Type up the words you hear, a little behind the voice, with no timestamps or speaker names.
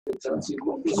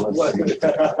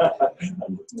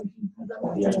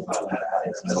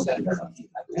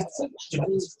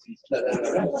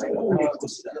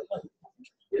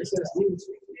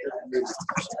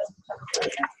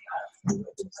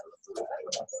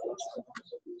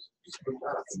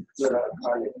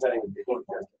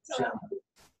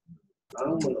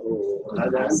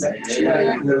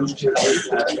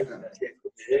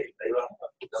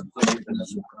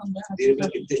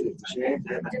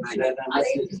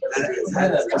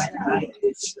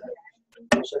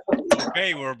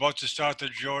Okay, we're about to start the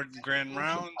Jordan Grand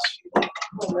Rounds.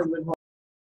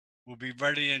 We'll be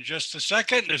ready in just a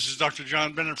second. This is Dr.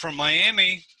 John Bennett from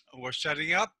Miami. We're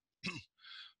setting up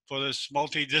for this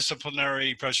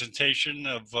multidisciplinary presentation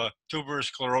of tuberous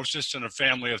sclerosis in a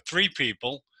family of 3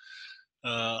 people.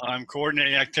 I'm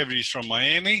coordinating activities from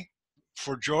Miami.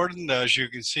 For Jordan, as you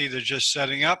can see, they're just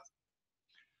setting up.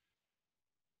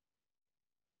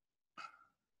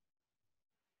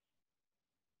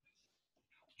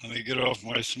 Let me get off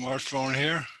my smartphone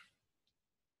here.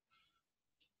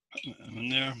 I'm in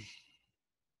there.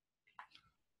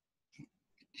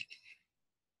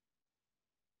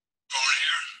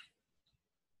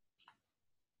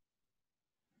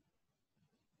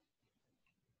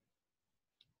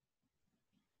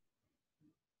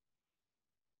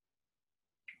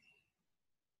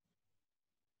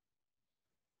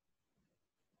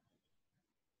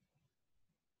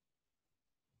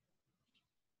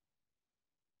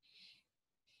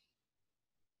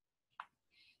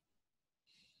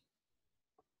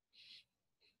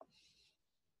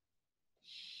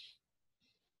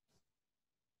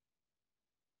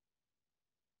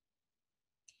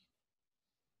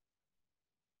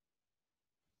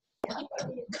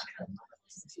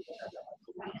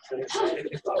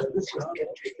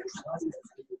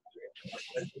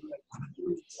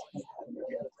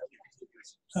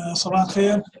 صباح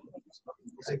الخير.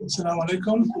 السلام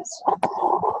عليكم.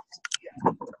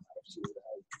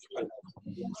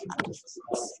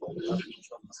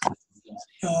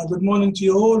 Good morning to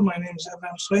you all. My name is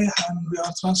Abraham Sreih, and we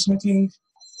are transmitting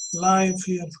live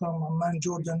here from Amman,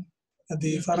 Jordan, at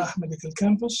the Farah Medical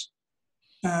Campus.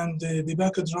 And the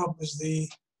backdrop is the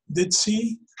Dead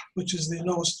Sea, which is the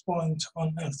lowest point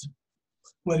on Earth,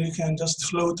 where you can just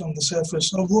float on the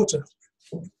surface of water.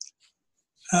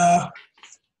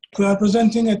 We are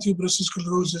presenting a tuberous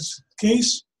sclerosis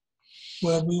case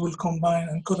where we will combine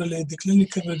and correlate the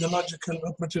clinical, radiological,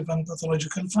 operative, and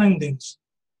pathological findings.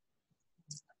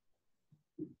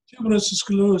 Tuberous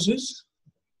sclerosis,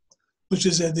 which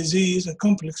is a disease, a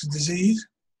complex disease,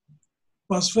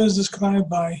 was first described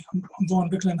by von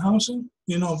Recklinghausen.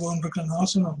 You know von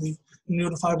Recklinghausen of the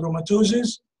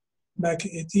neurofibromatosis back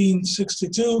in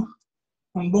 1862,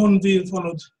 and Bonneville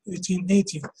followed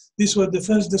 1880. These were the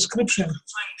first description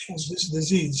of this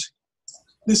disease.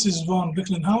 This is von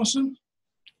Recklinghausen.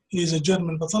 He is a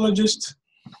German pathologist,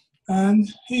 and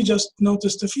he just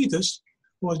noticed a fetus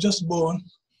who was just born,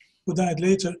 who died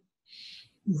later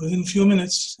within a few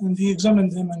minutes, and he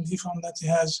examined him and he found that he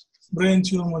has brain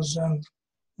tumors and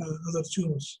other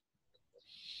tumors.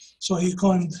 So he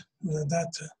coined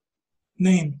that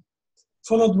name.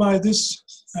 Followed by this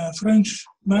French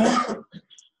man,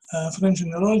 French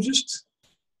neurologist,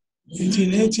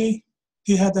 1880.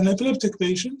 He had an epileptic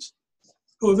patient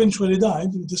who eventually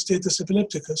died with the status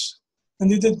epilepticus,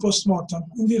 and he did post-mortem,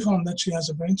 and he found that she has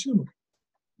a brain tumor.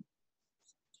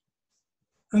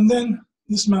 And then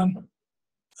this man,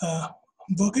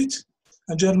 Vogt,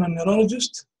 a German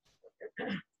neurologist,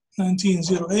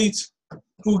 1908,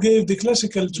 who gave the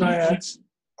classical triads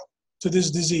to this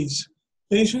disease.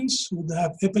 Patients would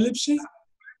have epilepsy,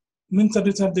 mental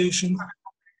retardation,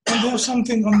 and they have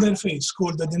something on their face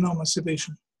called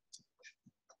adenoma-sedation.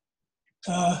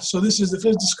 So this is the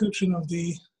first description of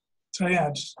the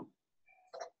triads.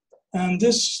 And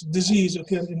this disease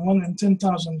occurs in 1 in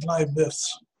 10,000 live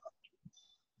births.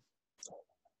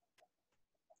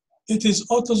 It is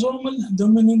autosomal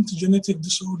dominant genetic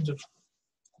disorder.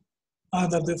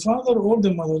 Either the father or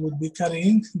the mother will be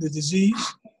carrying the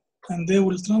disease, and they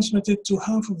will transmit it to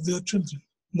half of their children,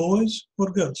 boys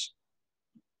or girls.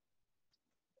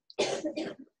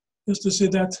 Just to say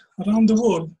that around the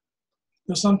world,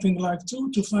 there's something like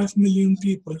 2 to 5 million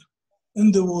people in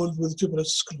the world with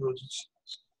tuberous sclerosis.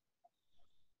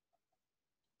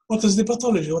 What is the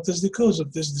pathology? What is the cause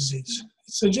of this disease?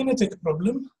 It's a genetic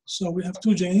problem. So we have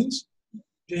 2 genes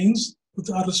that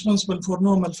are responsible for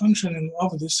normal functioning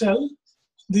of the cell.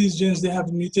 These genes, they have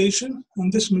a mutation,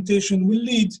 and this mutation will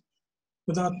lead,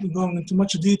 without going into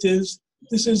much details,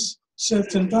 this is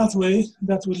certain pathway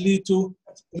that will lead to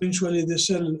eventually the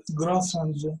cell growth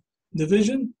and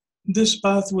division. This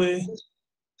pathway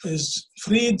is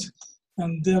freed,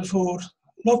 and therefore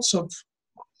lots of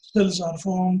cells are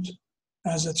formed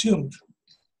as a tumor.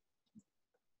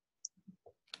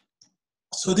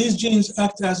 So these genes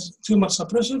act as tumor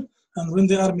suppressor, and when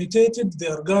they are mutated, they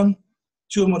are gone,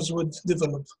 tumors would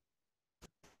develop.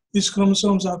 These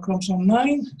chromosomes are chromosome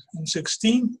 9 and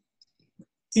 16.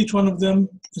 Each one of them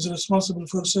is responsible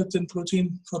for certain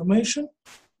protein formation.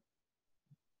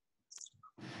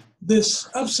 This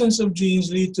absence of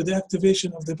genes leads to the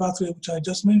activation of the pathway which I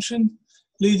just mentioned,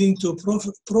 leading to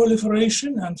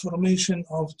proliferation and formation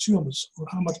of tumors or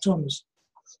hamartomas.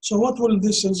 So what will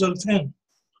this result in?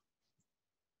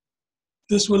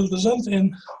 This will result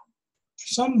in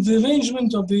some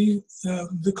derangement of the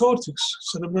cortex,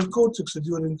 cerebral cortex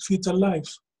during fetal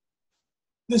life.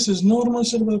 This is normal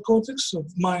cerebral cortex of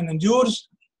mine and yours,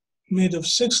 made of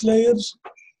 6 layers,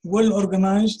 well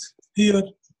organized. Here,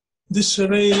 this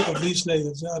array of these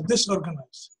layers, they are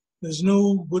disorganized. There's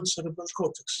no good cerebral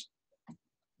cortex.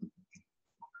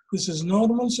 This is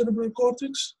normal cerebral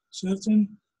cortex,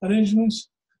 certain arrangements.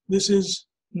 This is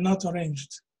not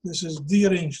arranged. This is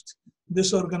deranged,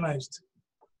 disorganized.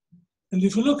 And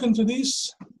if you look into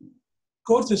these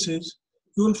cortices,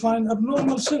 you will find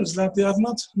abnormal cells that they are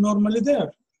not normally there.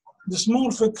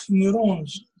 Dysmorphic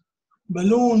neurons,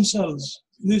 balloon cells,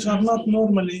 these are not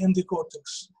normally in the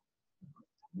cortex.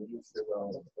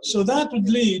 So that would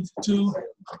lead to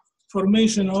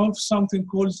formation of something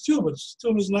called tumors,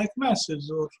 tumors like masses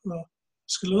or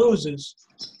sclerosis.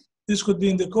 This could be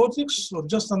in the cortex or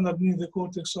just underneath the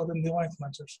cortex or in the white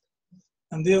matter.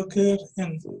 And they occur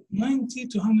in 90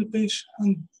 to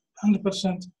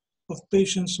 100% of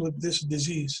patients with this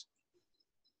disease.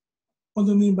 What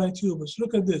do I mean by tumors?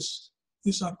 Look at this.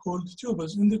 These are called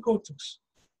tumors in the cortex.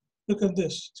 Look at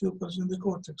this, tumors in the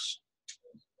cortex.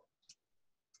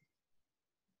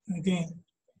 Again,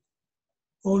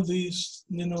 all these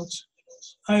denote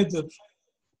either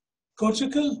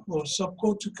cortical or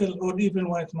subcortical or even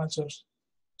white matter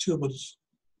tumors.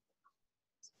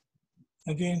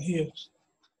 Again here.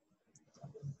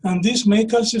 And these may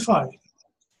calcify.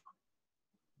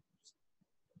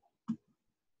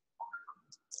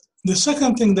 The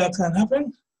second thing that can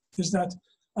happen is that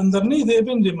underneath the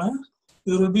ependyma,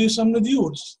 there will be some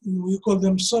nodules. We call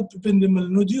them subependymal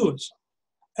nodules,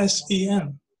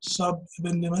 SEN,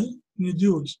 subependymal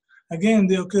nodules. Again,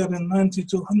 they occur in 90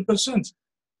 to 100%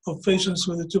 of patients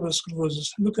with tuberous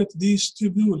sclerosis. Look at these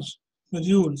tubules,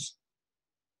 nodules.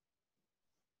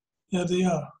 Here they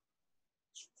are.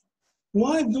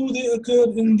 Why do they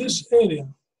occur in this area?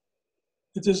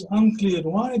 It is unclear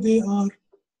why they are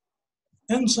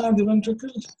inside the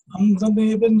ventricle, under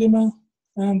the ependyma,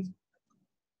 and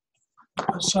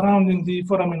surrounding the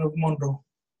foramen of Monro.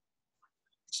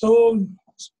 So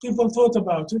people thought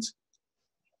about it.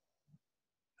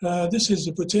 This is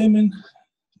the putamen.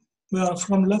 We are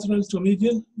from lateral to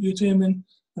medial putamen,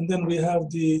 and then we have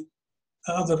the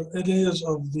other areas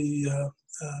of the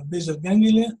basal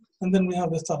ganglia, and then we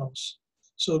have the thalamus.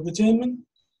 So putamen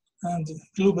and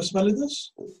globus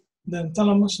pallidus, then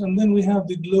thalamus, and then we have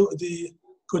the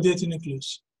caudate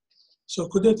nucleus. So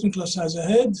caudate nucleus has a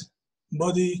head,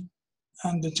 body,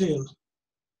 and the tail.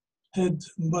 Head,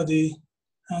 body,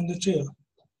 and the tail.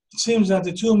 It seems that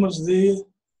the tumors, they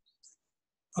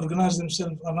organize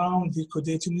themselves around the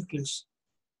caudate nucleus.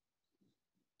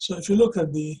 So if you look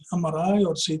at the MRI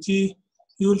or CT,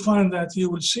 you will find that you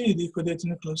will see the caudate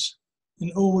nucleus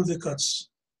in all the cuts.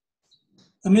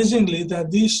 Amazingly, that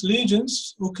these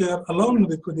lesions occur along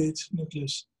the caudate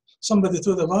nucleus. Somebody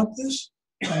thought about this,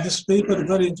 and this paper,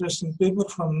 very interesting paper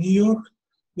from New York,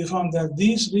 they found that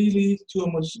these really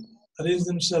tumors arrange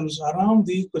themselves around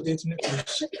the caudate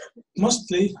nucleus,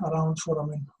 mostly around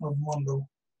foramen of Monro.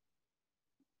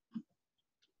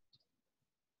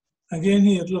 Again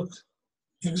here, look,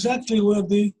 exactly where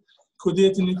the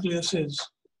caudate nucleus is.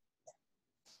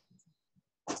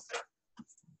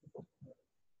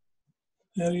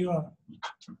 Here you are.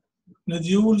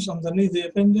 Nodules underneath the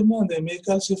ependyma, they may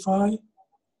calcify,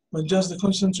 but just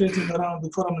concentrating around the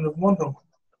foramen of Monro.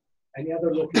 Any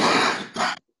other location?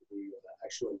 The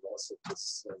actual loss of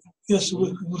this? Yes,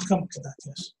 we'll come to that,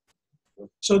 yes.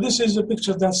 So this is a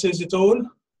picture that says it all.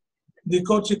 The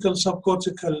cortical,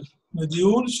 subcortical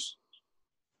nodules,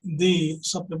 the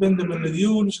subependymal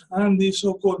nodules, and the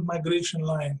so-called migration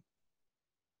line.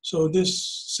 So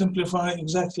this simplifies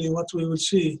exactly what we will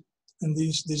see in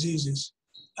these diseases.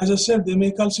 As I said, they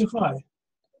may calcify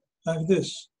like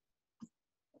this.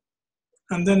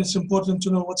 And then it's important to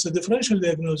know what's the differential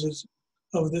diagnosis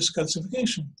of this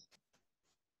calcification.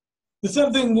 The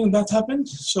third thing that happened,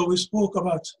 so we spoke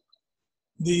about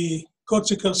the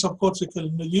cortical, subcortical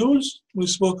nodules. We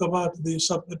spoke about the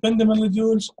subependymal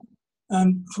nodules. And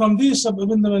from these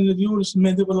subependymal nodules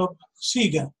may develop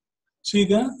SIGA.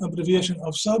 SIGA, abbreviation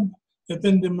of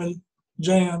subependymal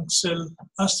giant cell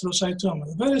astrocytoma,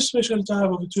 a very special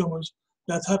type of tumors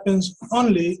that happens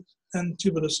only in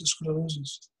tuberous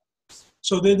sclerosis.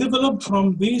 So they develop from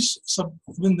these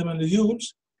subependymal nodules.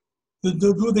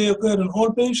 Do they occur in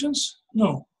all patients? No,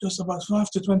 just about 5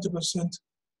 to 20%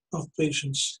 of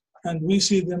patients. And we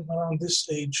see them around this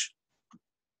age.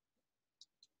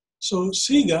 So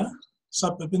SIGA,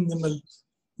 subependymal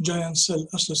giant cell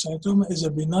astrocytoma, is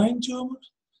a benign tumor.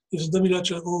 It's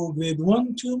WHO grade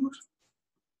 1 tumor.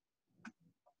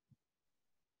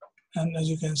 And as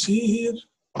you can see here,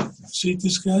 CT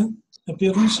scan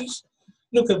appearances.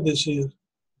 Look at this here.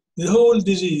 The whole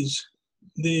disease,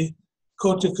 the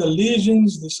cortical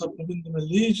lesions, the subependymal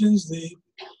lesions, the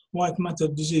white matter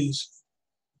disease.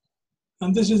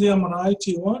 And this is the MRI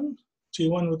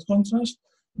T1 with contrast.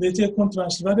 They take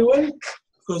contrast very well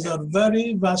because they are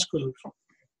very vascular.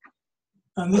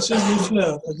 And this is the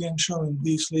FLAIR, again showing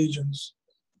these lesions.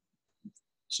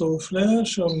 So FLAIR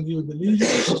showing you the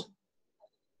lesions.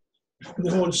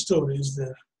 The whole story is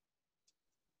there.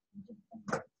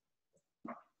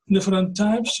 Different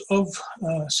types of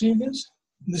series.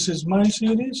 This is my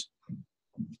series.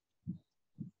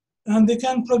 And they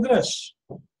can progress.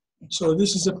 So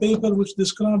this is a paper which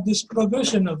describes this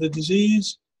progression of the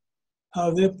disease,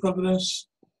 how they progress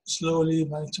slowly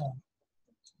by time.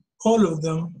 All of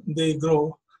them, they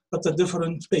grow at a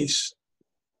different pace.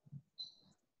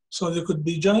 So they could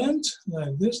be giant,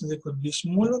 like this, they could be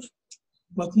smaller,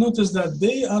 but notice that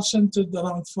they are centered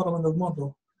around foramen of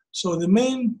Monro. So the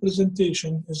main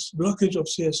presentation is blockage of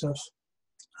CSF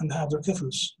and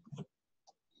hydrocephalus.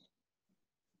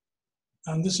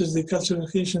 And this is the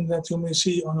calcification that you may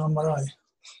see on MRI.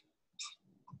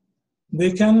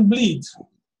 They can bleed.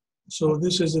 So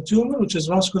this is a tumor which is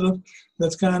vascular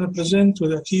that can present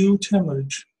with acute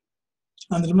hemorrhage.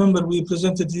 And remember, we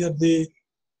presented here the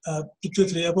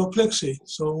pituitary apoplexy.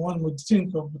 So one would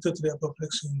think of pituitary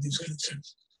apoplexy in these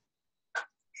cases.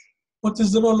 What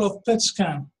is the role of PET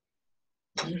scan?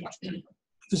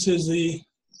 This is the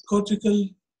cortical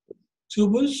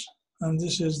tubers, and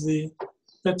this is the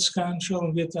PET scan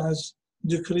showing it as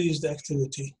decreased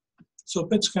activity. So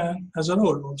PET scan has a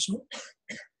role also.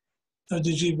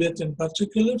 FDG BET in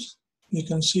particular, you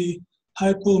can see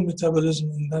hypometabolism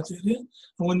in that area.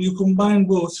 And when you combine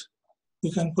both,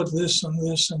 you can put this on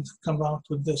this and come out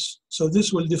with this. So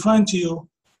this will define to you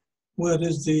where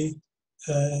is the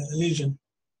lesion.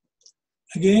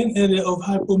 Again, area of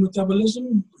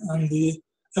hypometabolism and the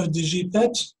FDG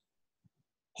PET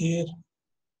here,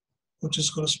 which is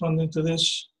corresponding to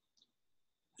this.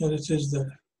 Here it is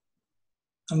there.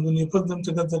 And when you put them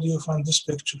together, you find this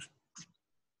picture.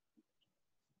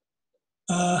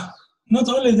 Not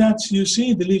only that, you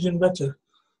see the lesion better,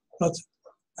 but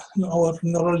our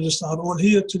neurologists are all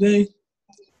here today.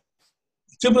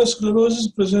 Tuberous sclerosis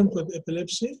present with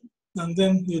epilepsy, and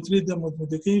then you treat them with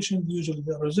medication. Usually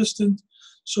they are resistant,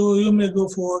 so you may go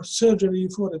for surgery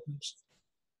for epilepsy.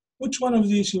 Which one of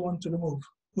these you want to remove?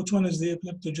 Which one is the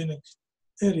epileptogenic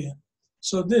area?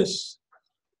 So this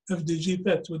FDG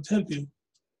PET would help you,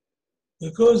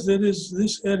 because there is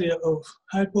this area of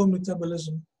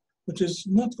hypometabolism which is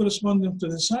not corresponding to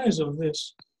the size of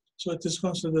this. So it is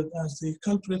considered as the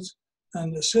culprit,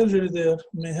 and the surgery there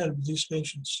may help these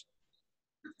patients.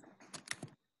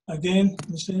 Again,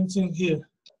 the same thing here,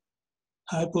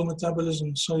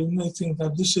 hypometabolism. So you may think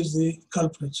that this is the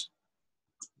culprit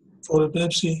for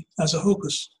epilepsy as a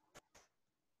hocus.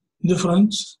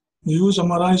 Difference, you use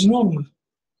MRI is normal,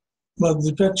 but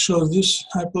the PET shows this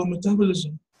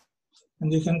hypometabolism.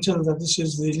 And you can tell that this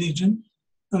is the lesion,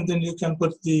 and then you can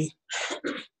put the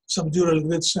subdural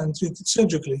grits and treat it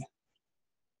surgically.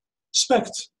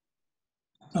 SPECT,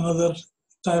 another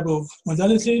type of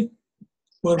modality,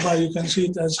 whereby you can see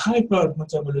it as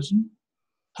hypermetabolism,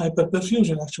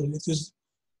 hyperperfusion actually. It is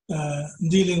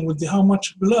dealing with how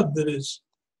much blood there is.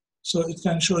 So it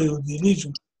can show you the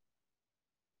lesion.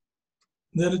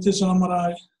 There it is on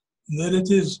MRI, there it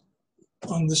is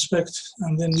on the SPECT,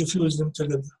 and then you fuse them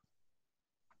together.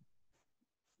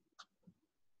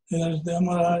 Here's the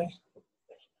MRI,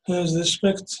 here's the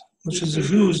SPECT, which is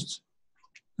fused,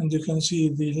 and you can see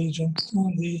the lesion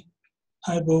on the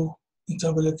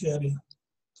hypometabolic area.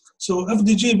 So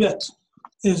FDG BET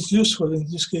is useful in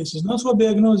these cases, not for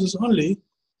diagnosis only,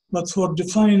 but for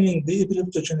defining the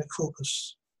epileptogenic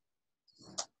focus.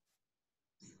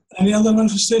 Any other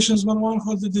manifestations, Marwan,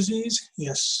 for the disease?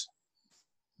 Yes.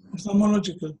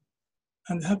 Ophthalmological,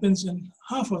 and happens in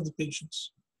half of the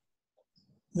patients.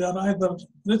 They are either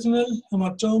retinal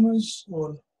hematomas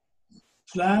or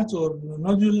flat or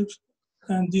nodular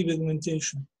and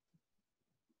depigmentation.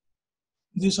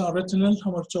 These are retinal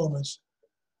hematomas.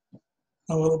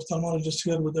 Our ophthalmologist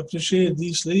here would appreciate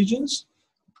these lesions.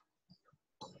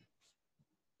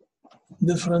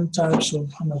 Different types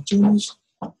of hematomas.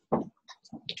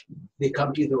 They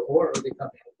come either or they come.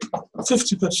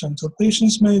 50% of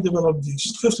patients may develop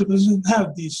these. 50%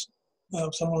 have these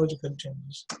ophthalmological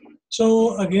changes.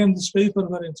 So again, this paper,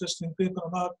 very interesting paper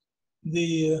about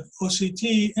the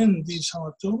OCT in these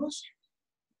hematomas.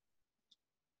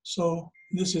 So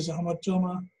this is a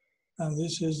hematoma, and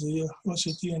this is the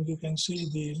OCT, and you can see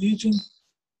the lesion.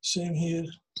 Same here.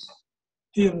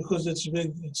 Here, because it's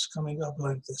big, it's coming up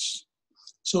like this.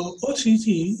 So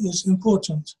OCT is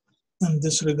important in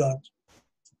this regard.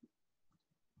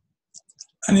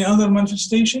 Any other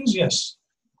manifestations? Yes.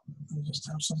 I'll just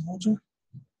have some water.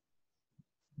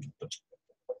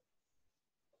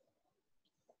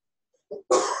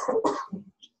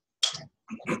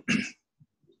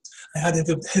 I had a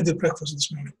heavy breakfast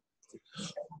this morning.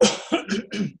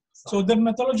 So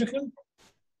dermatological,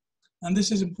 and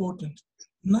this is important,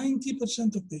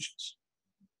 90% of patients,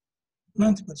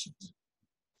 90%.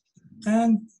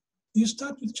 And you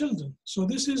start with children. So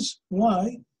this is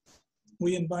why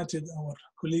we invited our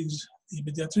colleagues, the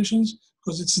pediatricians,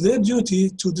 because it's their duty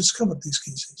to discover these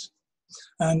cases.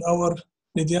 And our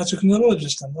pediatric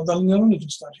neurologists and other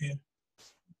neurologists are here.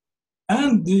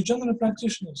 And the general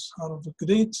practitioners are of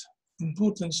great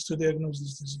importance to diagnose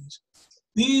this disease.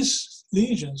 These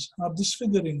lesions are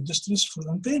disfiguring, distressful,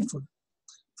 and painful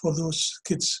for those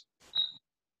kids.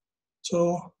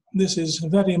 So this is a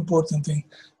very important thing.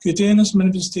 Cutaneous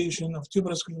manifestation of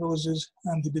tuberous sclerosis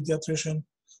and the pediatrician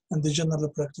and the general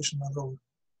practitioner role.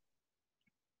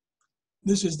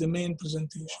 This is the main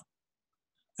presentation.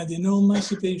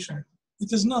 Adenomacipation.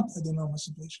 It is not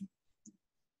adenomacipation.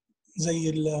 زي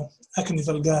الأكني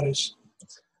vulgaris.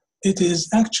 It is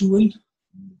actual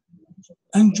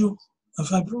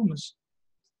angiofibromas.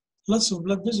 Lots of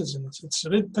blood vessels in it. It's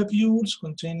red papules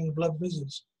containing blood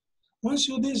vessels. Once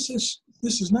you do this is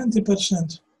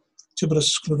 90%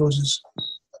 tuberous sclerosis.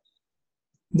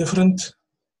 Different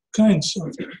kinds of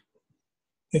it.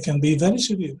 They can be very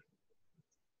severe,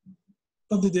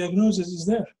 but the diagnosis is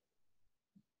there.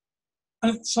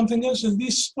 And something else is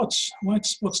these spots, white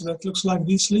spots that looks like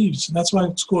these leaves. That's why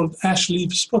it's called ash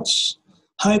leaf spots,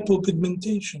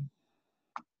 hypopigmentation.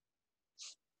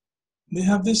 They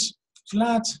have this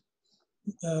flat,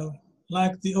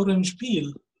 like the orange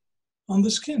peel on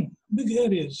the skin, big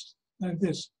areas like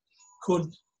this,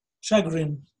 called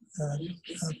chagrin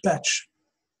patch.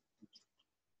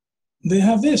 They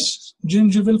have this,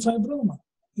 gingival fibroma,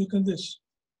 look at this,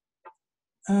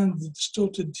 and the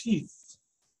distorted teeth,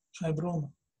 fibroma.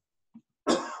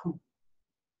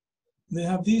 They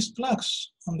have these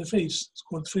plaques on the face, it's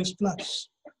called face plaques.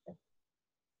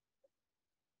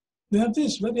 They have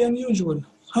this, very unusual.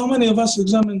 How many of us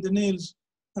examine the nails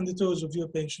and the toes of your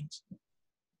patients?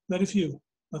 Very few,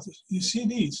 but you see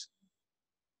these.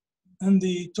 And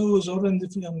the toes or in the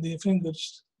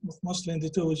fingers, mostly in the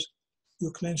toes,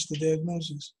 you clinch the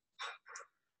diagnosis.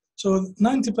 So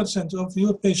 90% of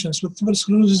your patients with tuberous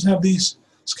sclerosis have these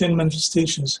skin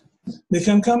manifestations. They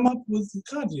can come up with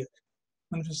cardiac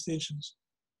manifestations,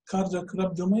 cardiac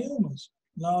rhabdomyomas,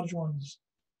 large ones.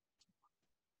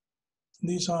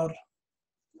 These are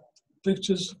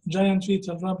pictures, giant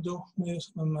fetal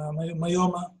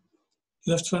rhabdomyoma,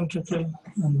 left ventricle,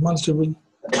 and multiple.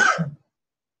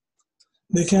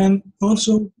 They can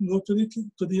also go to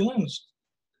the lungs,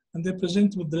 and they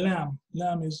present with the LAM.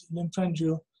 LAM is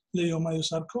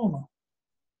lymphangioliomyosarcoma,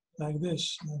 like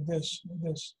this, like this, like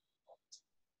this.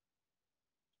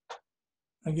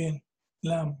 Again,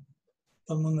 LAM,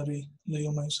 pulmonary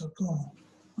leiomyosarcoma.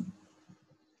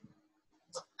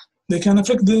 They can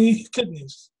affect the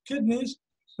kidneys. Kidneys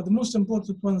are the most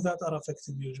important ones that are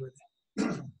affected usually.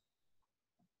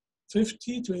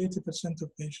 50 to 80%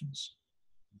 of patients.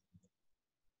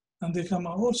 And they come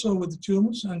also with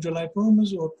tumors,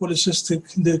 angiolipomas, or polycystic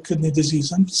kidney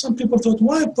disease. And some people thought,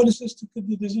 why polycystic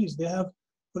kidney disease? They have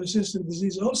polycystic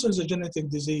disease also is a genetic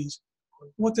disease.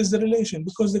 What is the relation?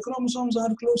 Because the chromosomes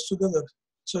are close together,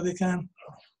 so they can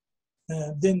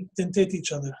dentate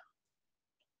each other.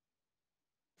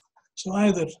 So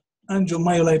either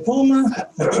angiomyolipoma,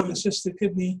 polycystic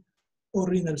kidney, or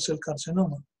renal cell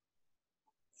carcinoma.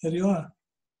 Here you are.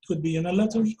 Could be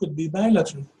unilateral, could be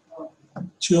bilateral.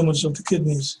 Tumors of the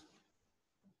kidneys,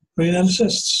 renal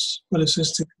cysts,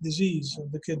 polycystic disease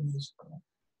of the kidneys,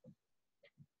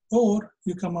 or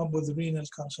you come up with renal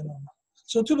carcinoma.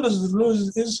 So tuberous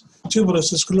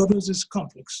sclerosis is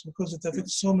complex because it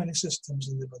affects so many systems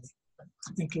in the body,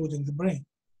 including the brain.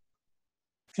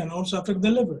 It can also affect the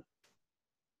liver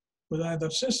with either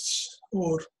cysts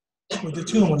or with the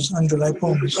tumors under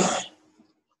lipomas.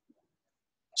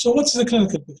 So what's the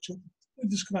clinical picture? We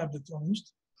described it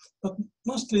almost, but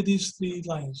mostly these three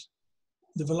lines.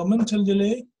 Developmental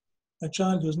delay, a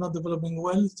child who's not developing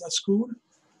well at school,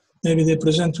 maybe they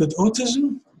present with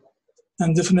autism,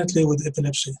 and definitely with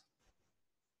epilepsy.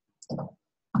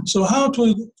 So how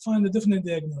to find a definite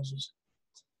diagnosis?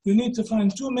 You need to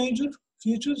find two major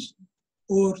features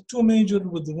or two major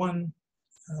with one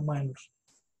minor.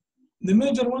 The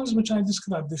major ones which I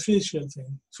described, the facial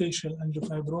thing, facial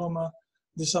angiofibroma,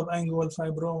 the subingual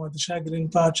fibroma, the Chagrin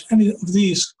patch, any of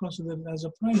these considered as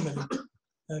a primary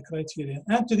criteria.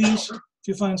 After these, if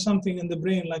you find something in the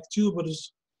brain like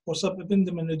tubers or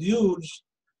subependymal nodules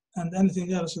and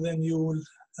anything else, then you will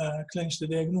clinch the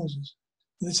diagnosis.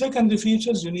 The secondary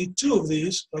features, you need two of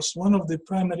these plus one of the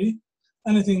primary,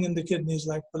 anything in the kidneys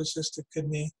like polycystic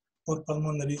kidney or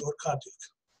pulmonary or cardiac.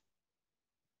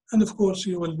 And of course,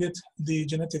 you will get the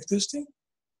genetic testing,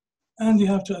 and you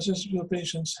have to assess your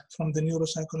patients from the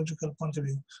neuropsychological point of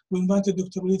view. We invited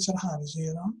Dr. Walid Sarhan. Is he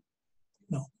around?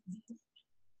 No.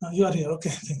 You are here.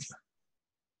 Okay, thank you.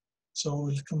 So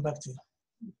we'll come back to you.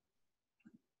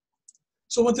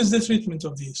 So what is the treatment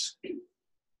of these?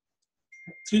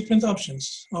 Treatment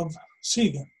options of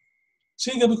SIGA.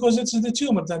 SIGA because it's the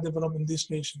tumor that develops in these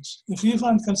patients. If you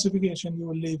find calcification, you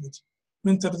will leave it.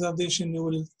 Mental retardation, you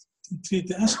will treat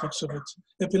the aspects of it.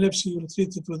 Epilepsy, you will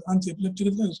treat it with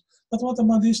anti-epileptic drugs. But what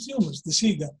about these tumors? The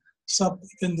SIGA,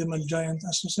 subependymal giant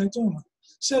astrocytoma.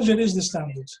 Surgery is the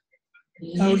standard.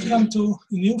 I will come to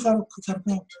new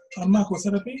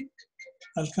pharmacotherapy.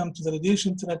 I'll come to the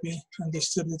radiation therapy and the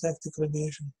stereotactic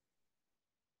radiation.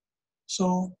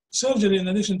 So surgery, in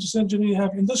addition to surgery, you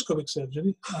have endoscopic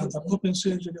surgery, either open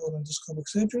surgery or endoscopic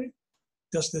surgery,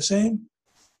 just the same.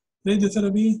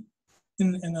 Radiotherapy,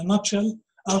 in a nutshell,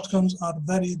 outcomes are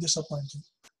very disappointing.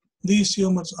 These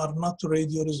tumors are not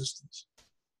radio resistant.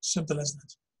 Simple as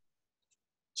that.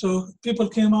 So people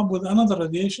came up with another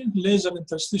radiation, laser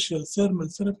interstitial thermal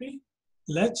therapy,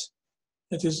 LET.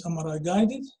 It is MRI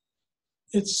guided.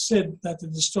 It's said that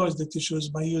it destroys the tissues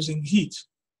by using heat.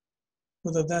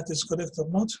 Whether that is correct or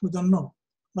not, we don't know.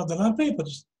 But there are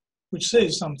papers which say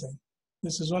something.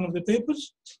 This is one of the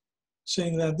papers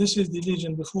saying that this is the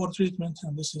lesion before treatment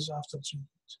and this is after treatment.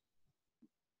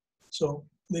 So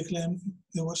they claim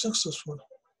they were successful.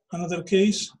 Another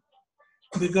case,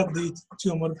 they got the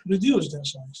tumor reduced in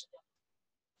size.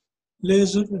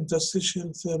 Laser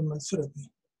interstitial thermal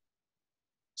therapy.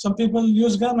 Some people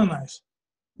use gamma knife.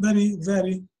 Very,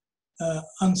 very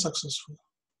unsuccessful.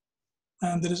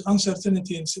 And there is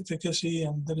uncertainty in efficacy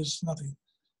and there is nothing.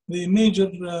 The major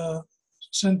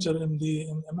center in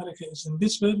America is in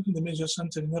Pittsburgh. The major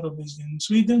center in Europe is in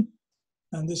Sweden.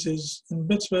 And this is in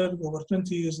Pittsburgh, over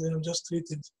 20 years, they have just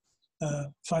treated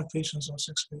 5 patients or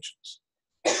 6 patients.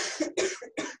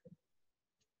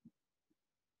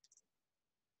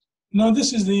 Now,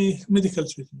 this is the medical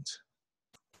treatment.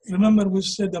 Remember we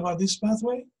said about this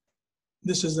pathway?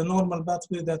 This is the normal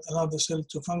pathway that allows the cell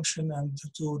to function and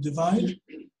to divide.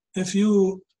 If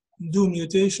you do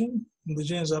mutation, the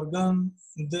genes are gone,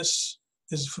 this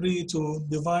is free to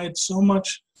divide so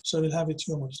much, so you'll have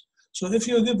tumors. So if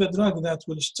you give a drug that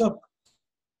will stop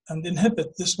and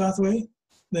inhibit this pathway,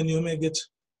 then you may get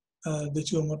the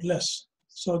tumor less.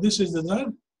 So this is the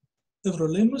drug,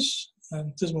 everolimus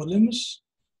and tismolimus.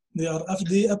 They are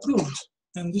FDA approved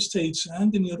in the States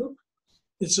and in Europe.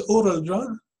 It's an oral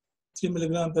drug, 3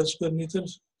 milligrams per square meter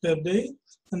per day,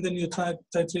 and then you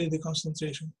titrate the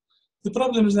concentration. The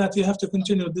problem is that you have to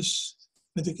continue this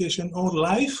medication all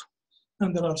life,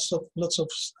 and there are lots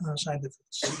of side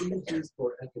effects. Do you use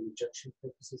for anti-rejection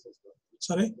purposes as well?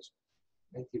 Sorry?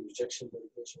 Anti-rejection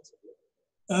medications as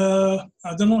well?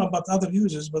 I don't know about other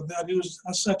uses, but they are used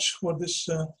as such for this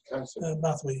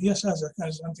pathway. Yes, as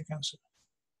anti-cancer.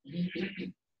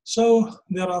 So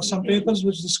there are some papers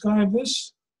which describe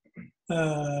this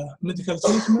medical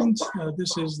treatment.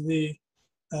 This is the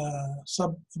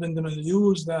subependymal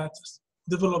nodules that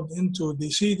developed into the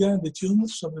SIGA, the tumor,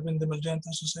 subependymal giant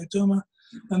astrocytoma,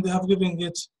 and they have given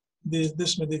it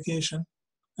this medication,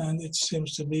 and it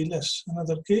seems to be less.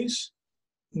 Another case,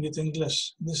 getting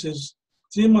less. This is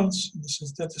 3 months, this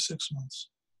is 36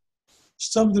 months.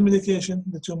 Stop the medication,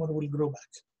 the tumor will grow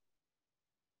back.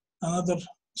 Another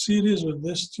series with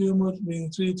this tumor being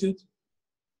treated.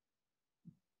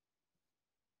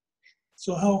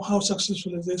 So how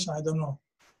successful is this? I don't know.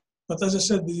 But as I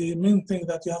said, the main thing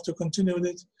that you have to continue with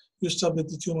it, you stop it,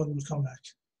 the tumor will come back.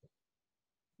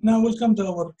 Now we'll come to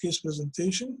our case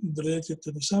presentation related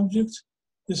to the subject.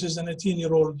 This is an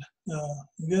 18-year-old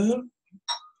girl,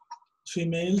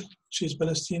 female. She's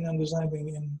Palestinian residing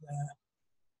in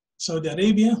Saudi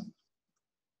Arabia.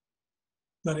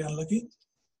 Very unlucky.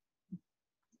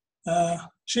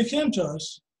 She came to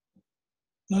us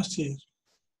last year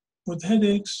with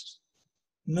headaches,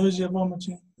 nausea,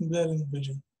 vomiting, and blurring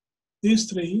vision.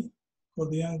 These three, for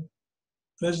the young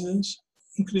residents,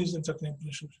 increased intracranial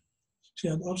pressure. She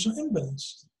had also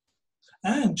imbalance,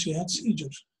 and she had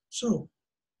seizures. So,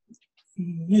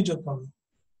 major problem.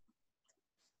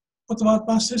 What about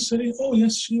past history? Oh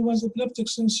yes, she was epileptic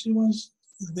since she was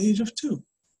at the age of 2.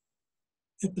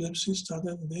 Epilepsy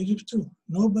started at the age of 2.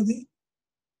 Nobody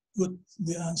got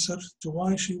the answer to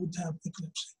why she would have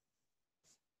epilepsy.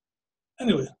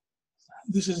 Anyway,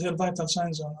 this is her vital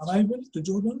signs on arrival to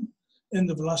Jordan,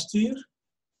 end of last year.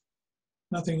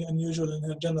 Nothing unusual in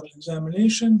her general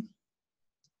examination.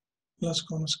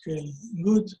 Glasgow scale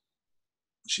good.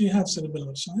 She had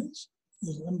cerebellar signs,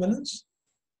 there's imbalance.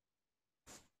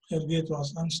 Her gait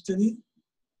was unsteady.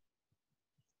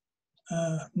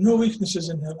 No weaknesses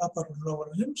in her upper or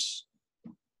lower limbs.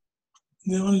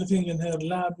 The only thing in her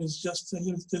lab is just a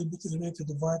little bit elevated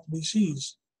white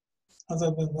BCs.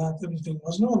 Other than that, everything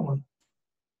was normal.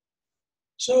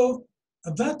 So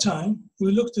at that time,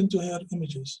 we looked into her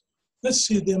images. Let's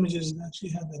see the images that she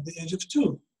had at the age of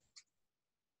 2.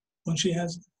 When she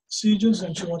has seizures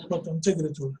and she was put on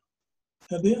Tegretol.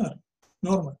 Here they are,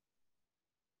 normal.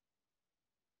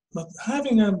 But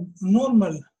having a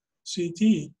normal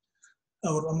CT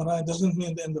or MRI doesn't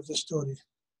mean the end of the story.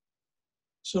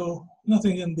 So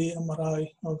nothing in the MRI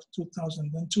of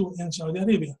 2002 in Saudi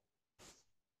Arabia.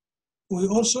 We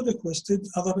also requested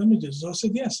other images. So I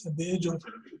said yes, at the age of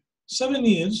 7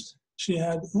 years, she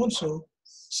had also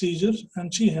seizures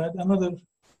and she had another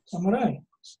MRI.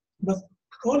 But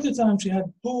all the time she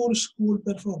had poor school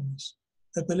performance,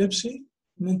 epilepsy,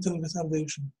 mental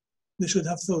retardation. They should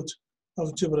have thought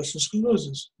of tuberous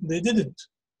sclerosis. They didn't.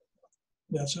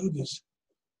 They are Saudis.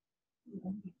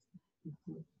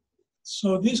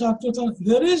 So these are total,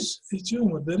 there is a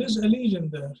tumor, there is a lesion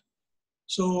there.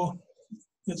 So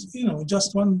it's,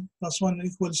 just 1 + 1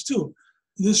 = 2.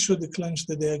 This should clinch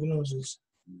the diagnosis.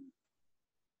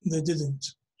 They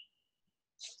didn't.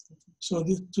 So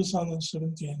this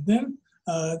 2017. Then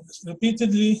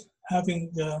repeatedly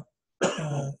having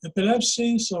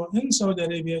epilepsy. So in Saudi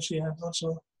Arabia, she had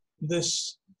also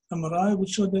this MRI,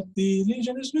 which showed that the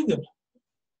lesion is bigger,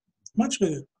 much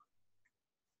bigger.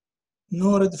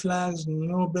 No red flags,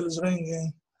 no bells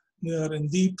ringing. They are in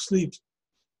deep sleep.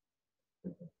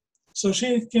 So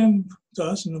she came to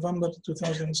us in November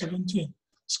 2017.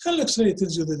 Skull X-ray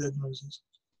tells you the diagnosis.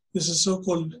 This is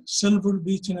so-called silver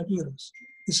beaten appearance.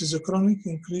 This is a chronic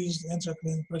increased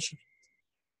intracranial pressure.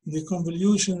 The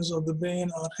convolutions of the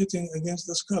brain are hitting against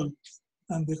the skull,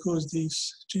 and they cause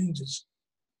these changes.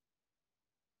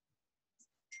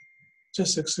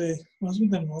 Chest X-ray was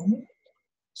within normal,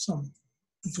 some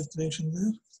infiltration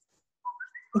there.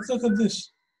 But look at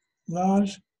this,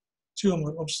 large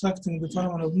tumor obstructing the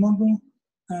foramen of Monroe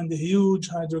and a huge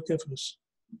hydrocephalus.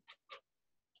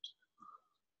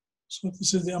 So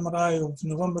this is the MRI of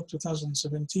November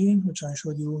 2017, which I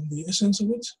showed you the essence of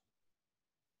it.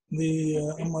 The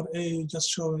MRA just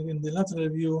showing in the lateral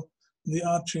view the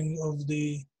arching of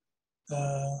the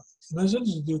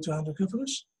vessels due to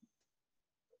hydrocephalus.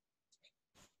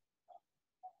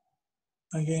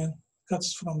 Again,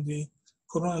 cuts from the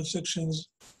coronal sections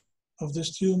of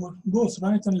this tumor, both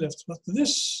right and left. But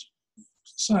this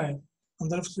side on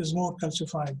the left is more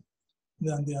calcified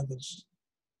than the others.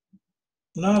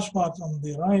 Large part on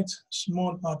the right,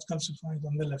 small part calcified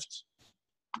on the left.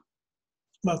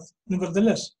 But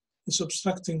nevertheless, it's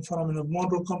obstructing foramen of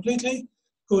Monroe completely,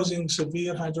 causing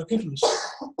severe hydrocephalus.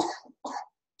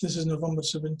 This is November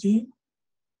 17.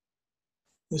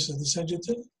 This is the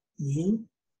sagittal view,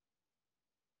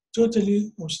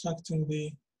 totally obstructing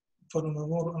the foramen of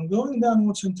Monroe and going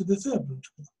downwards into the third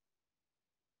ventricle.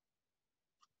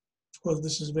 Of course,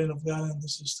 this is vein of Gala and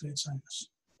this is straight sinus.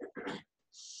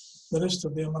 The rest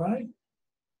of the MRI.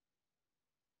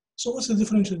 So what's the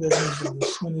differential diagnosis of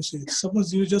this when you see it?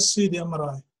 Suppose you just see the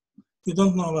MRI. You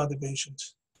don't know about the patient.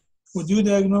 Would you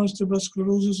diagnose tuberous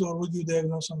sclerosis or would you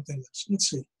diagnose something else? Let's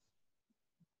see.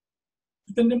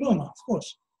 Ependymoma, of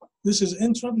course. This is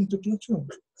intraventricular tumor.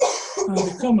 And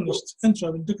the commonest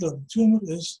intraventricular tumor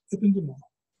is ependymoma.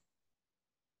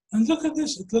 And look at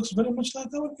this. It looks very much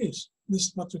like our case,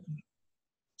 this particular.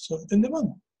 So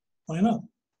ependymoma, why not?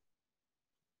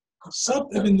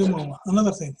 Subependymoma,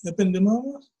 another thing,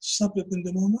 ependymoma,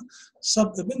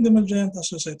 subependymal giant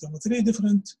astrocytoma, 3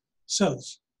 different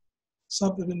cells,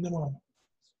 subependymoma,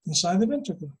 inside the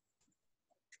ventricle.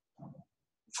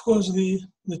 Of course, the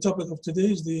topic of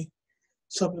today is the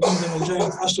subependymal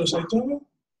giant astrocytoma.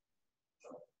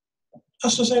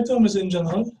 Astrocytomas in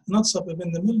general, not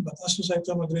subependymal, but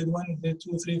astrocytoma grade 1, grade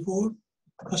 2, 3, 4.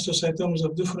 Astrocytomas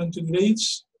of different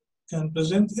grades can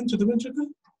present into the ventricle.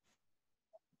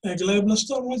 A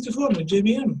glioblastoma multiforme,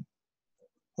 JBM,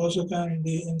 also can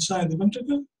be inside the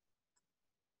ventricle.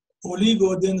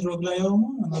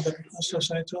 Oligodendroglioma, another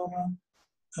astrocytoma,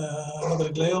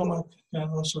 another glioma can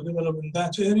also develop in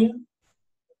that area.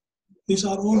 These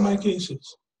are all my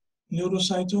cases.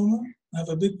 Neurocytoma, I have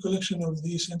a big collection of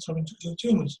these intraventricular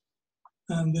tumors,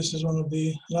 and this is one of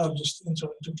the largest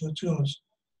intraventricular tumors.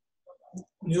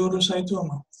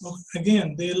 Neurocytoma,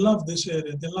 again, they love this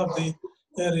area. They love the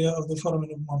area of the foramen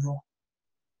of Monro.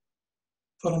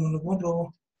 Foramen of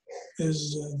Monro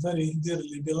is very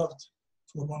dearly beloved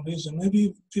for one reason.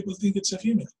 Maybe people think it's a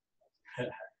female.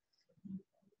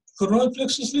 Choroid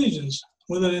plexus lesions,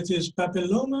 whether it is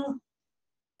papilloma,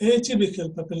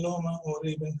 atypical papilloma, or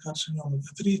even carcinoma,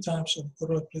 the 3 types of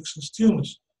choroid plexus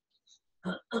tumors.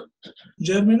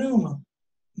 Germinoma,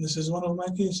 this is one of my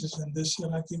cases, and this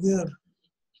Iraqi girl.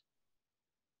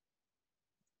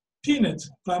 PNET,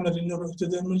 primary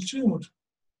neuroectodermal tumor,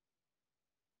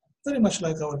 very much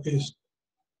like our case.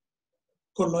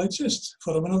 Colloid cyst,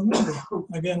 foramen of Monro,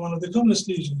 again, one of the commonest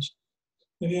lesions.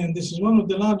 Again, this is one of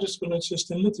the largest colloid cysts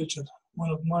in literature,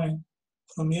 one of mine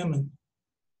from Yemen.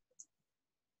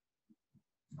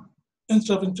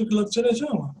 Intraventricular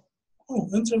teratoma. Oh,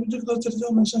 intraventricular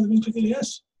teratoma inside the ventricle,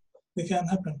 yes, they can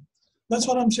happen. That's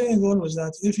what I'm saying always,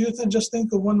 that if you just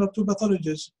think of 1 or 2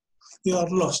 pathologies, you are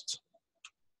lost.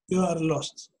 You are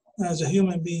lost as a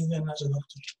human being and as a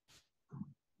doctor.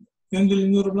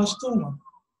 Ganglion neuroblastoma.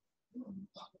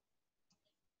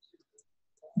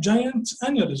 Giant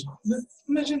aneurysm.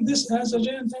 Imagine this as a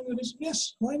giant aneurysm.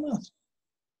 Yes, why not?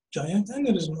 Giant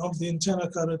aneurysm of the internal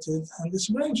carotid and its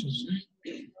branches.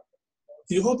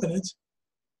 You open it,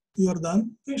 you're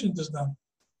done, patient is done.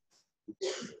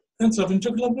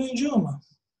 Intraventricular meningioma.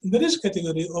 There is a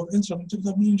category of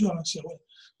intraventricular meningioma. So,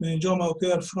 meningioma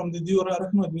occur from the dura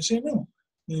arachnoid. We say no.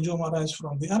 Meningioma arises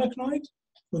from the arachnoid,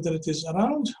 whether it is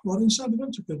around or inside the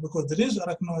ventricle, because there is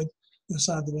arachnoid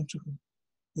inside the ventricle,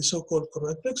 the so-called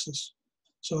choroid plexus.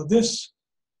 So this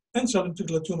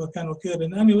intraventricular tumor can occur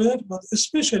in anywhere, but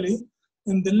especially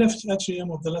in the left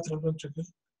atrium of the lateral ventricle,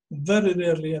 very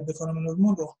rarely at the foramen of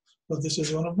Monro, but this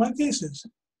is one of my cases.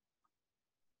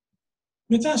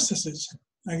 Metastasis,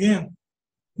 again,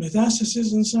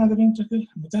 metastasis inside the ventricle,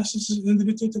 metastasis in the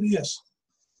pituitary, yes.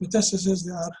 Metastasis,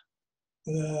 they are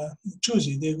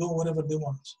choosy, they go wherever they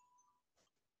want.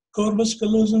 Corpus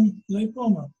callosum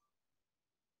lipoma,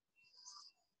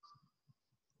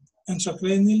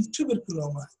 intracranial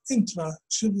tuberculoma,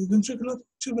 intraventricular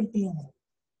tuberculoma,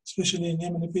 especially in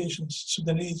Yemeni patients,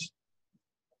 Sudanese.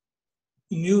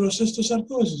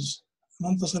 Neurocystosarcosis,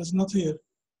 Montasar is not here,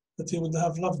 but he would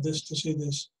have loved this to see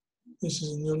this. This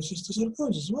is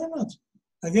neurocystosarcosis, why not?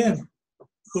 Again,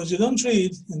 because you don't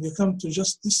read and you come to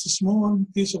just this small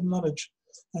piece of knowledge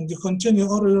and you continue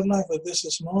all your life with this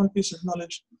small piece of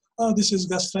knowledge. Oh, this is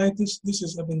gastritis, this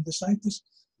is appendicitis,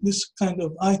 this kind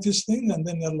of itis thing, and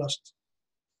then you're lost.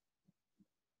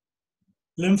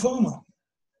 Lymphoma,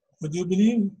 would you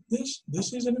believe this?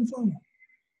 This is a lymphoma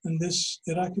in this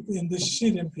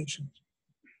Syrian patient.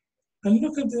 And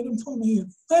look at the lymphoma here,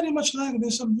 very much like the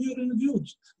submural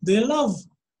nodules. They love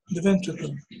the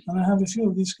ventricle, and I have a few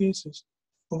of these cases.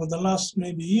 Over the last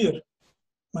maybe year,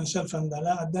 myself and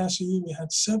Ala Adasi, we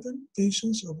had 7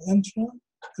 patients of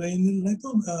intracranial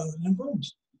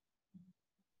lymphomas.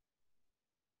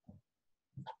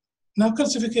 Now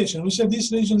calcification, we said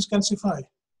these lesions calcify.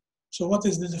 So what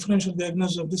is the differential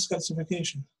diagnosis of this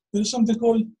calcification? There is something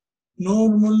called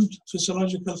normal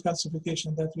physiological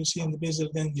calcification that we see in the basal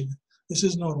ganglia. This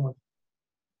is normal.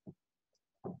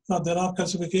 But there are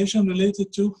calcification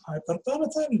related to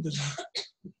hyperparathyroidism.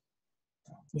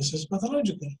 This is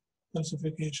pathological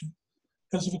calcification.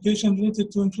 Calcification related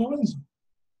to influenza,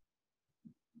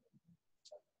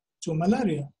 to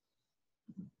malaria,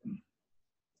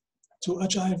 to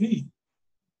HIV,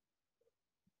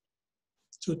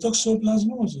 to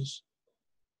toxoplasmosis.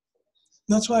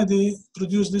 That's why they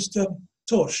produce this term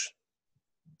TOSH,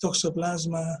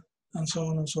 toxoplasma, and so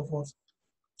on and so forth,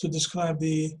 to describe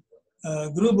the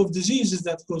group of diseases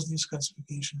that cause this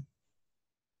calcification.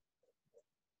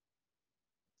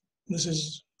 This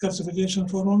is calcification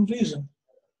for one reason.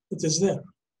 It is there.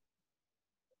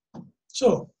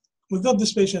 So, We got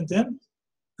this patient in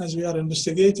as we are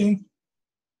investigating.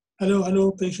 Hello,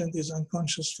 hello, patient is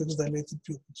unconscious, fixed dilated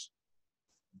pupils.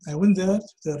 I went there to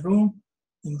their room.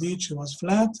 Indeed, she was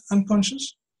flat,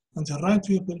 unconscious, and her right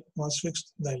pupil was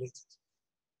fixed dilated.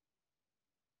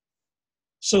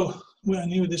 So I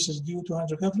knew this is due to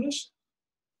hydrocephalus,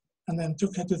 and then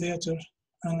took her to theater,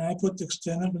 and I put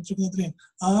external ventricular drain.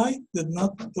 I did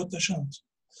not put a shunt.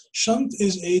 Shunt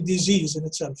is a disease in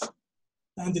itself,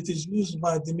 and it is used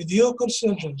by the mediocre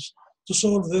surgeons to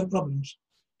solve their problems.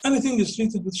 Anything is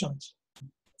treated with shunt.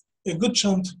 A good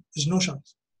shunt is no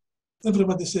shunt.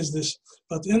 Everybody says this,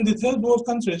 but in the third world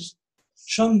countries,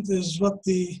 shunt is what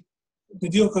the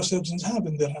mediocre surgeons have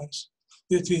in their hands.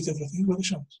 They treat everything with a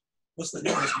shunt. What's the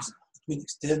difference between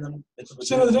external?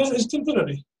 External drain is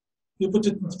temporary. You put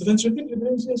it into the ventricle, it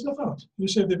drains yourself out. You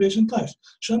save the patient life.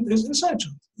 Shunt is inside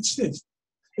shunt. It stays.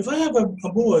 If I have a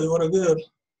boy or a girl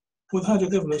with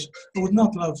hydrocephalus, I would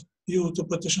not love you to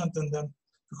put a shunt in them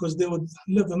because they would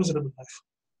live a miserable life.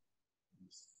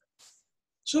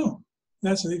 So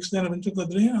that's the external ventricular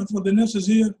drain. And for the nurses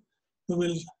here, we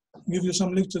will give you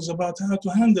some lectures about how to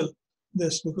handle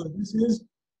this, because this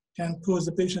can cause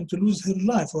the patient to lose her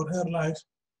life or her life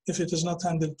if it is not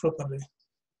handled properly.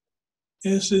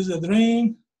 This is a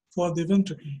drain for the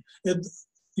ventricle.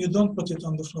 You don't put it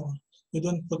on the floor. You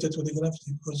don't put it with the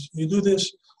gravity, because you do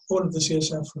this, all of the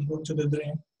CSF will go to the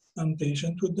drain and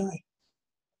patient would die.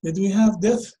 Did we have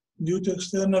death due to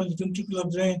external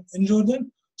ventricular drain in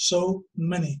Jordan? So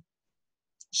many.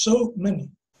 So many.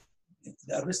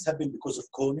 The arrest happened because of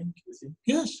coning, you think?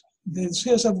 Yes. The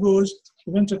CSF goes,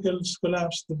 the ventricles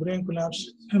collapse, the brain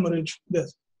collapse, hemorrhage,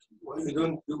 death. Why you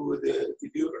don't do the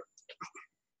epidural?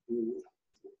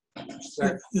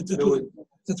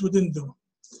 That wouldn't do.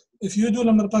 If you do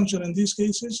lumbar puncture in these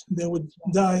cases, they would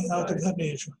die out of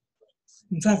herniation.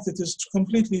 In fact, it is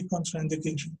completely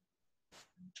contraindication.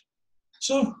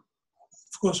 So,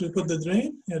 of course, we put the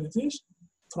drain, here it is,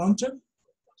 frontal.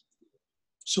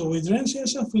 So we drain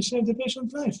CSF, we save the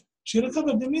patient's life. She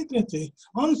recovered immediately.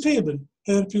 On table,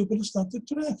 her pupil started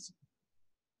to react.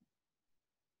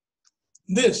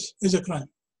 This is a crime.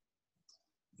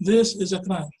 This is a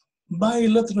crime.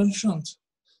 Bilateral shunt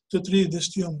to treat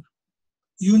this tumor.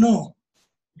 You know,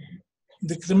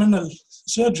 the criminal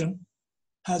surgeon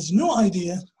has no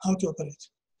idea how to operate.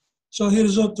 So he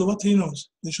resorts to what he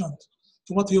knows, the shunt,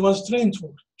 to what he was trained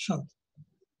for, shunt.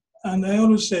 And I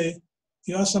always say,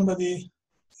 you ask somebody,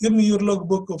 give me your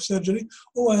logbook of surgery.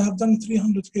 Oh, I have done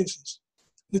 300 cases.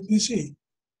 Let me see.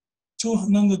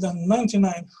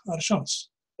 299 are shunts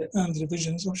and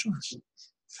revisions of shunts.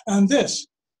 And this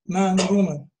man or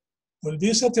woman will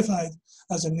be certified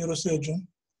as a neurosurgeon,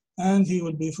 and he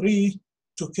will be free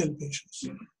to kill patients.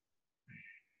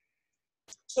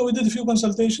 So we did a few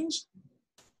consultations.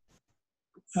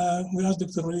 We asked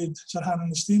Dr. Walid Sarhan and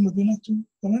his team, would you like to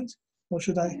comment? Or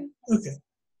should I? Okay.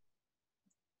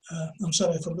 I'm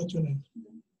sorry, I forgot your name.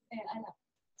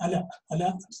 Ala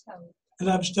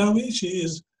Bishtawi. She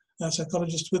is a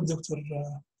psychologist with Dr.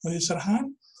 Walid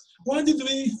Sarhan. Why did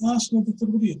we ask Dr.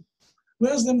 Walid? We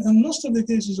asked them in most of the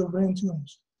cases of brain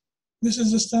tumors. This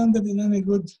is the standard in any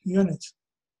good unit,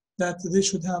 that they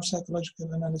should have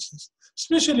psychological analysis,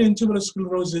 especially in tuberous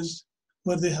sclerosis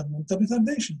where they have mental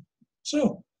retardation.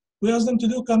 So we asked them to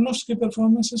do Karnofsky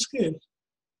Performance Scale,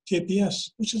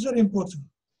 KPS, which is very important.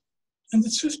 And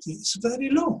it's 50, it's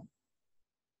very low.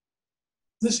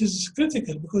 This is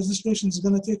critical because this patient is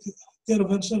going to take care of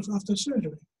herself after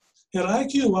surgery. Her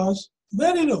IQ was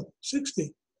very low,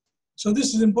 60. So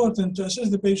this is important to assess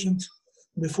the patient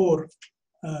before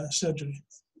surgery.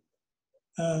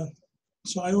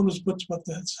 So I always put what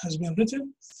has been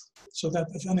written, so that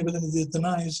if anybody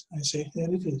denies, I say,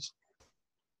 here it is.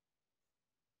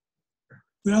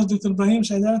 We asked Dr. Ibrahim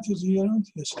Sadat, is he around?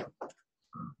 Yes.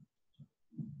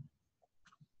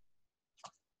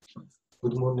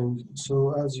 Good morning.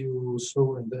 So as you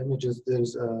saw in the images,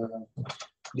 there's a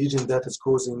lesion that is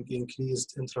causing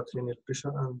increased intracranial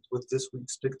pressure, and with this we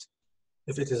expect,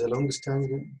 if it is a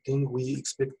long-standing thing, we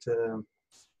expect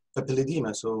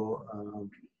papilledema. So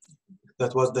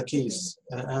that was the case.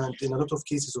 And in a lot of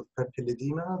cases of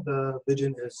papilledema, the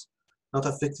vision is not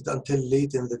affected until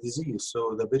late in the disease.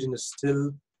 So the vision is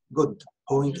still good,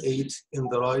 0.8 in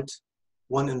the right,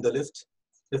 1 in the left.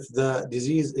 If the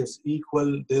disease is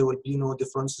equal, there will be no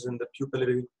differences in the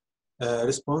pupillary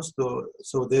response.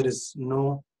 So there is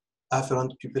no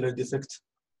afferent pupillary defect.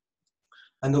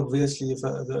 And obviously, if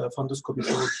the fundoscopy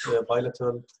showed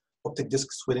bilateral optic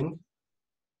disc swelling,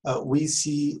 We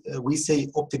say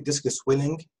optic disc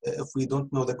swelling if we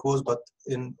don't know the cause, but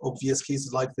in obvious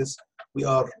cases like this, we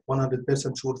are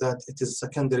 100% sure that it is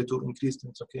secondary to increased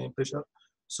intracranial pressure.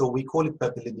 So we call it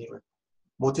papilledema.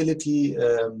 Motility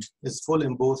is full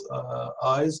in both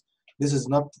eyes. This is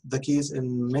not the case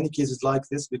in many cases like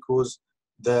this because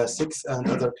the sixth and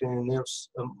other cranial nerves,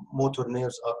 motor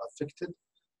nerves are affected.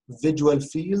 Visual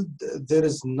field, there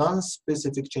is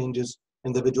non-specific changes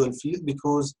in the visual field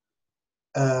because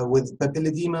with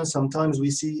papilledema, sometimes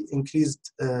we see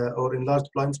increased or enlarged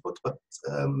blind spot, but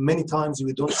many times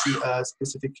we don't see a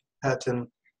specific pattern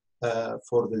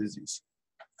for the disease.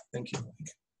 Thank you.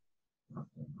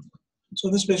 So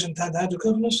this patient had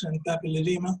hydrocephalus and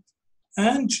papilledema,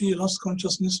 and she lost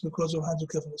consciousness because of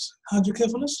hydrocephalus.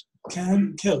 Hydrocephalus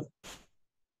can kill.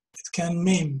 It can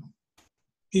maim.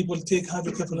 People take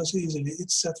hydrocephalus easily.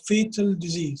 It's a fatal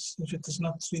disease if it is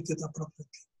not treated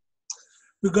appropriately.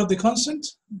 We got the consent.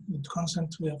 The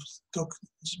consent, we have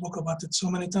spoke about it so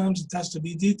many times. It has to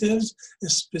be details,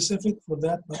 specific for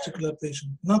that particular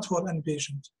patient, not for any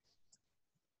patient.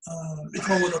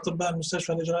 فوض أطباء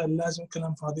المستشفى لإجراء اللازم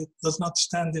كلام فاضي. It does not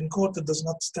stand in court. It does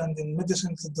not stand in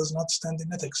medicine. It does not stand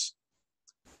in ethics.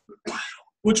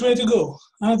 Which way to go?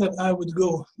 Either I would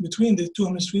go between the two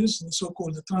hemispheres, the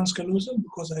so-called transcallosal,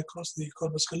 because I cross the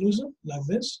corpus callosum like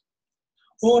this,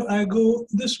 or I go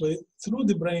this way through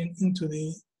the brain into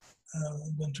the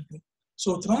ventricle.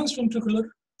 So transventricular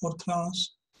or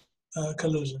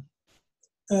transcallosal.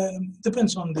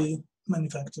 Depends on the many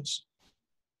factors.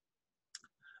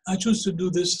 I choose to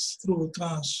do this through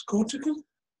transcortical.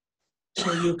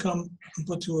 So you come and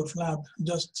put your flap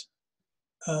just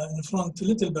in front, a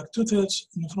little back, 2/3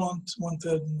 in front,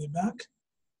 1/3 in the back,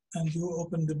 and you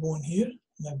open the bone here,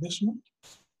 like this one,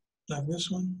 like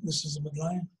this one. This is the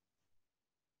midline.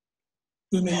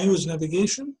 We may use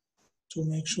navigation to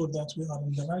make sure that we are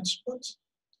in the right spot.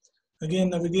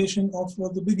 Again, navigation are for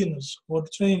the beginners, for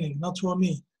training, not for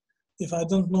me. If I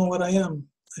don't know where I am,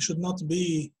 I should not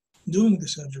be doing the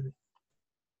surgery.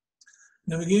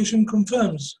 Navigation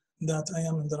confirms that I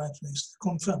am in the right place,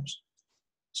 confirms.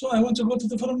 So I want to go to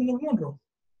the foramen of Monro.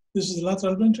 This is the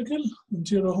lateral ventricle,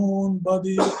 anterior horn,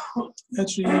 body,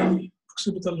 atrium,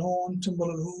 occipital horn,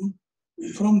 temporal horn.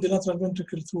 From the lateral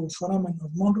ventricle through foramen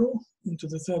of Monro into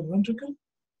the third ventricle.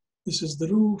 This is the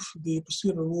roof, the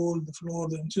posterior wall, the floor,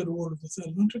 the anterior wall of the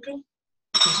third ventricle.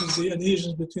 This is the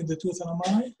adhesions between the two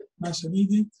thalami, nice and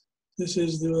easy. This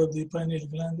is where the pineal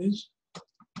gland is.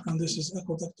 And this is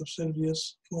aqueduct of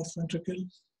Sylvius, fourth ventricle,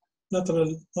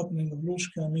 lateral opening of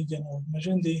Luschka, median of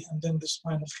Magendie, and then the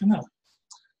spinal canal.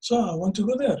 So I want to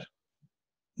go there.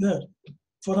 There,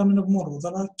 foramen of Monro.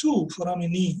 There are two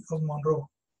foramini of Monro,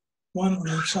 one on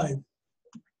each side.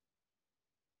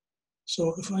 So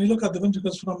if I look at the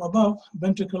ventricles from above,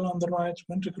 ventricle on the right,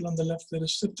 ventricle on the left, there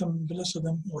is septum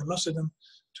pellucidum or lucidum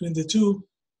between the two.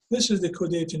 This is the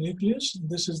caudate nucleus, and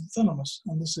this is the thalamus,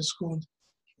 and this is called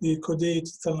the caudate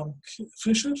thalamic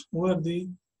fissure, where the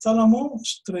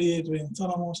thalamo-striate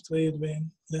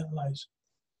vein lies.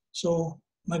 So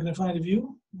magnified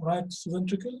view, right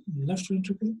ventricle, left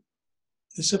ventricle,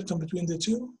 the septum between the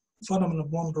two, foramen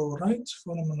of Monro right,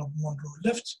 foramen of Monro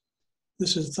left.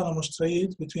 This is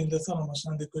thalamus-striate between the thalamus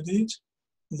and the caudate,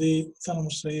 the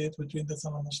thalamus-striate between the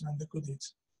thalamus and the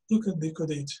caudate. Look at the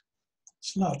caudate,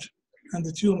 it's large, and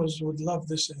the tumors would love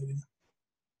this area.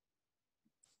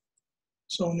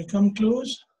 So when you come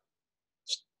close,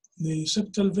 the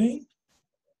septal vein,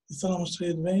 the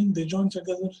thalamus-striate vein, they join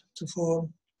together to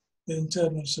form the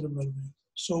internal cerebral vein.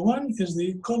 So one is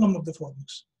the column of the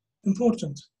fornix,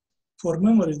 important for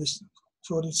memory,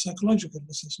 for psychological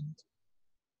assessment.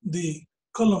 The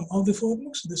column of the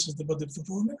fornix, this is the body of the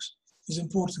fornix, is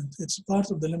important. It's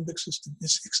part of the limbic system.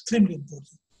 It's extremely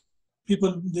important.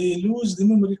 People, they lose the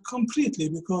memory completely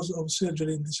because of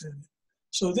surgery in this area.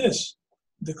 So this,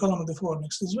 the column of the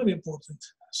fornix, is very important.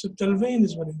 Septal vein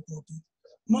is very important.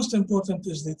 Most important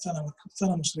is the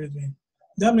thalamus-striate vein.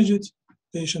 Damage it,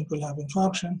 patient will have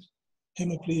infarction,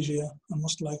 hemiplegia, and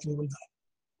most likely will die.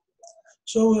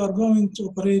 So we are going to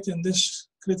operate in this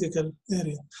critical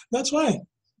area. That's why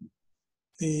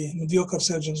the mediocre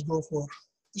surgeons go for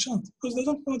the shunt, because they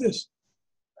don't know this.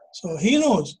 So he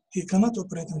knows he cannot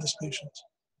operate in this patient.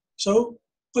 So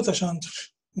put a shunt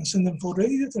and send him for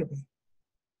radiotherapy.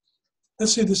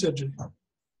 Let's see the surgery.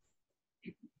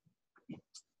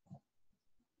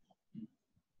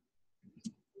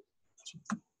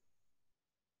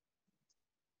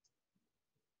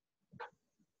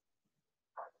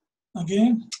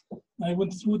 Again, I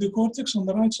went through the cortex on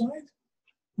the right side,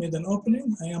 made an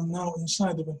opening. I am now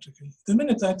inside the ventricle. The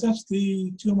minute I touch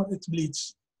the tumor, it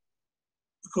bleeds.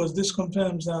 because this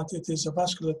confirms that it is a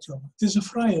vascular tumor. It is a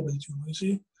friable tumor, you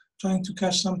see, trying to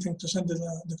catch something to send it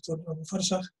to Dr.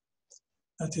 Farsakh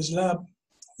at his lab.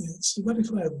 It's very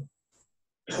friable,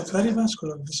 but very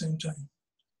vascular at the same time.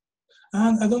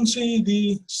 And I don't see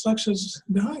the structures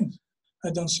behind. I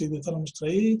don't see the thalamus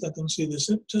striate, I don't see the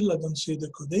septal, I don't see the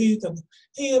caudate.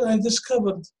 Here I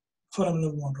discovered foramen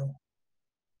of Monro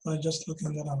by just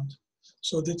looking around.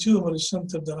 So the tumor is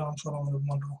centered around foramen of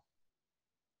Monro.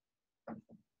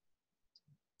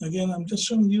 Again, I'm just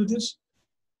showing you this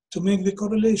to make the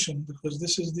correlation, because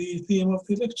this is the theme of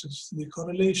the lectures, the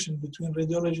correlation between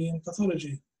radiology and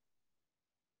pathology.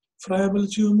 Friable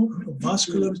tumor,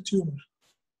 vascular tumor.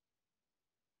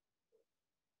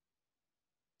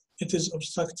 It is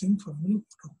obstructing foramen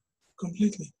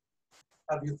completely.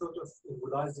 Have you thought of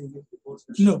embolizing it before?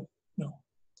 No, no.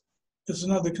 It's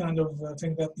not the kind of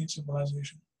thing that needs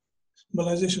embolization.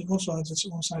 Embolization also has its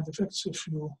own side effects if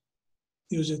you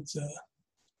use it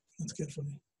not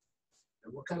carefully.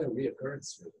 And what kind of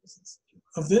reoccurrence rate is this?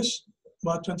 Of this,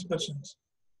 about 20%.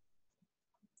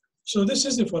 So this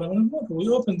is the foramen of Monro. We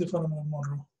open the foramen of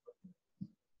Monro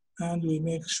and we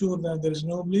make sure that there is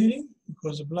no bleeding,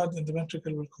 because the blood in the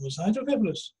ventricle will cause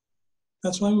hydrocephalus.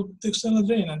 That's why we put external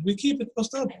drain and we keep it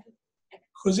passed up.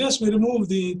 Because yes, we remove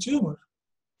the tumor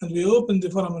and we open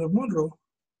the foramen of Monro,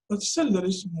 but still there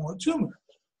is more tumor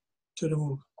to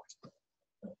remove.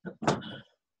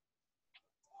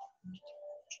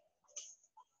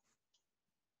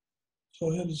 So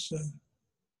here is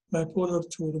bipolar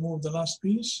to remove the last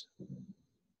piece.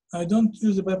 I don't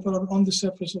use the bipolar on the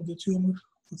surface of the tumor,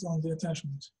 but on the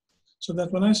attachment. So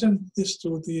that when I send this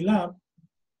to the lab,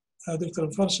 Dr.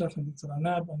 Farsakh and Dr.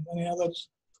 Anab and any others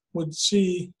would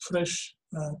see fresh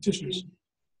tissues.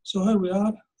 So here we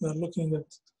are looking at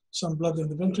some blood in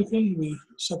the ventricle. We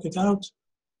suck it out.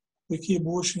 We keep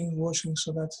washing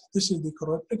so that this is the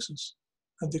choroid plexus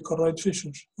and the choroid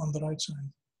fissure on the right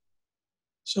side.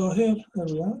 So here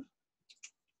we are.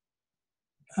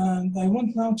 And I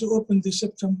want now to open the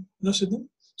septum lucidum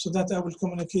so that I will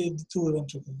communicate the two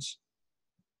ventricles.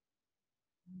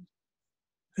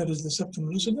 Here is the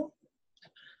septum lucidum.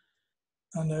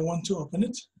 And I want to open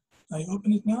it. I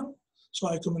open it now, so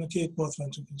I communicate both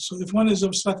ventricles. So if one is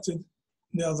obstructed,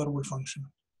 the other will function.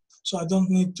 So I don't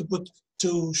need to put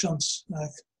two shunts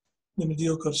like the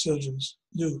mediocre surgeons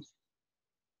do.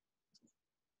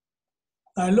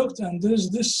 I looked and there is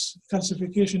this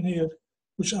calcification here,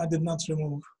 which I did not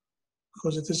remove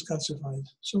because it is calcified.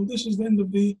 So this is the end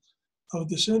of the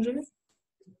surgery.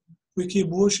 We keep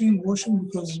washing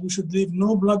because we should leave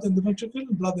no blood in the ventricle.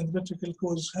 Blood in the ventricle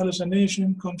causes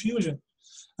hallucination, confusion.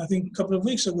 I think a couple of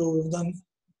weeks ago we've done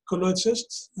colloid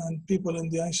cysts and people in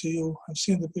the ICU have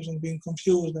seen the patient being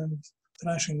confused and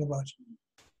thrashing about.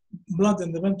 Blood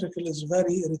in the ventricle is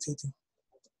very irritating.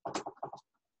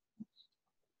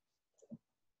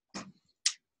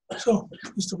 So,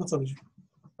 histopathology.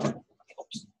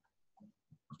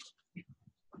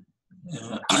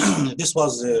 This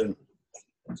was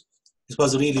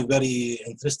really very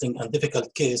interesting and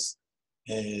difficult case.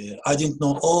 I didn't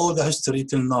know all the history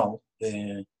till now.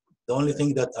 The only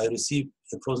thing that I received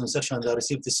in frozen section, I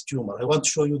received this tumor. I want to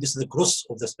show you this is the gross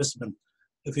of the specimen.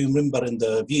 If you remember in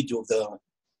the video of the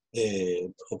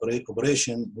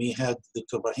operation, we had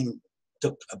Dr. Ibrahim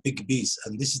took a big piece,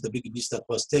 and this is the big piece that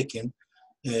was taken.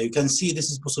 You can see this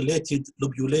is pixelated,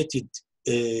 lobulated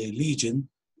lesion.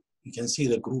 You can see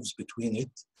the grooves between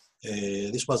it.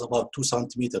 This was about 2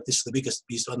 centimeters. This is the biggest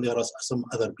piece, and there are some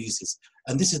other pieces.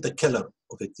 And this is the color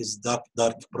of it. It's dark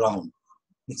brown.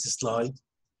 Next slide.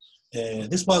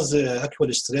 This was actually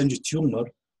a strange tumor.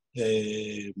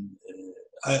 I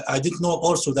didn't know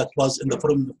also that was in the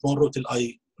foramen of Monro till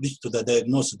I reached to the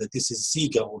diagnosis that this is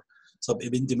SIGA, or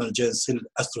subependymal giant cell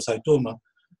astrocytoma.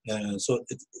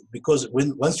 Because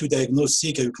once you diagnose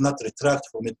SIGA, you cannot retract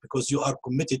from it because you are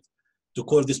committed to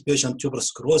call this patient tuberous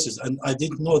sclerosis. And I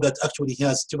didn't know that actually he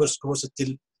has tuberous sclerosis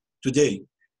till today.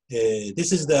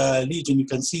 This is the lesion. You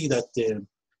can see that there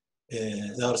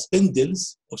are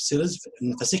spindles of cells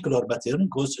in fascicular pattern,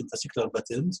 goes in fascicular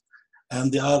patterns,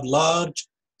 and they are large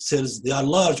cells. They are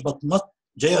large, but not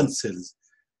giant cells.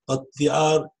 But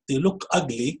they look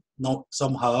ugly now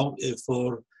somehow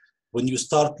for when you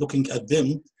start looking at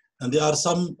them. And there are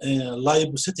some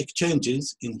lipocytic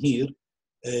changes in here,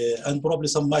 and probably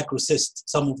some microcysts.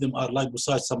 Some of them are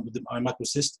lipocytes, some of them are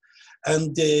microcysts.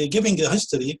 And giving a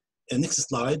history, next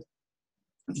slide,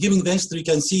 giving the history, you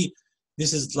can see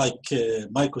this is like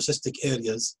microcystic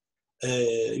areas.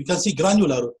 You can see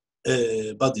granular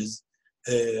bodies.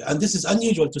 And this is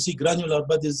unusual to see granular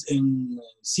bodies in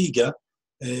SIGA,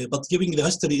 but giving the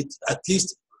history, at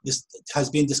least this has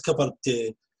been discovered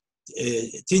 10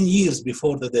 years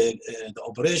before the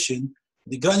operation.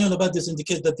 The granulopathies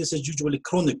indicate that this is usually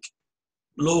chronic,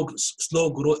 slow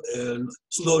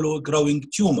growing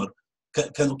tumor.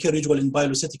 Can occur usually in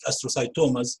pilocytic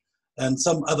astrocytomas and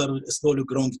some other slowly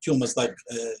growing tumors like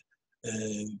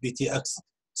BTX.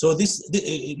 So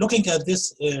looking at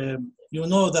this, you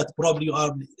know that probably you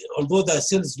are, although the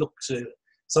cells look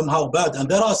somehow bad, and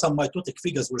there are some mitotic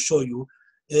figures we'll show you,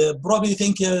 probably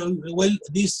think, well,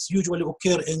 these usually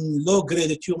occur in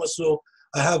low-grade tumors, so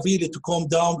I have really to calm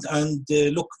down and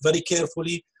look very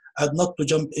carefully and not to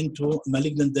jump into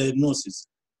malignant diagnosis.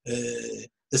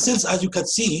 The cells, as you can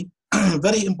see,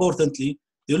 very importantly,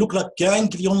 they look like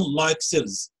ganglion-like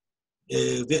cells.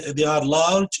 They are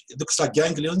large, it looks like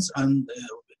ganglions, and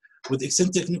with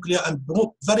eccentric nuclei and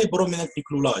very prominent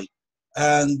nuclei.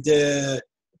 And the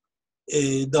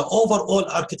overall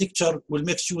architecture will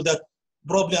make sure that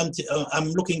probably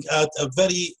I'm looking at a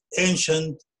very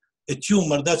ancient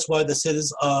tumor. That's why the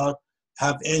cells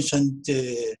have ancient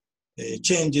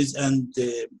changes, and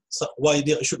so why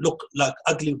they should look like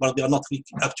ugly, but they are not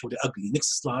actually ugly.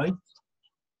 Next slide.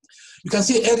 You can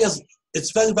see areas,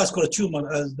 it's very vascular tumor,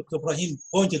 as Dr. Ibrahim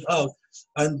pointed out,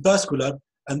 and vascular,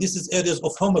 and this is areas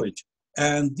of hemorrhage.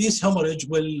 And this hemorrhage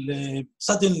will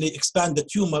suddenly expand the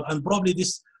tumor, and probably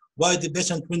this why the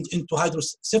patient went into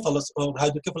hydrocephalus or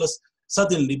hydrocephalus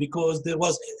suddenly, because there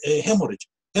was a hemorrhage.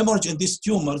 Hemorrhage in these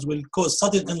tumors will cause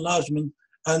sudden enlargement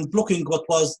and blocking what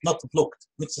was not blocked.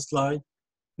 Next slide.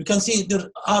 You can see there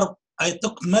are, I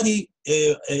took many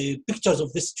pictures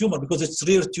of this tumor because it's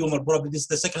rare tumor. Probably this is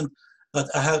the second that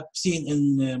I have seen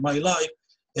in my life.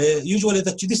 Usually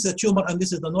this is a tumor and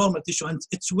this is the normal tissue, and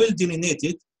it's well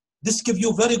delineated. This gives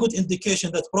you very good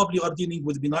indication that probably you are dealing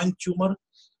with benign tumor.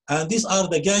 And these are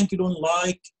the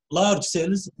ganglion-like large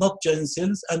cells, not giant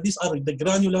cells, and these are the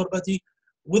granular body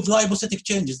with lipocytic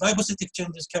changes. Lipocytic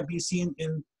changes can be seen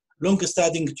in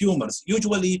long-standing tumors.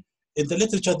 Usually in the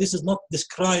literature, this is not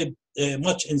described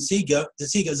much in SIGA. The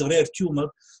SIGA is a rare tumor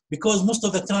because most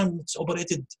of the time it's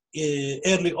operated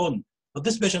early on. But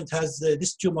this patient has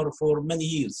this tumor for many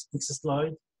years. Next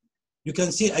slide. You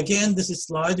can see again, this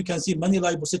slide, you can see many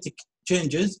lipocytic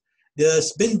changes. The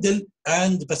spindle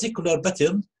and vesicular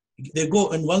pattern, they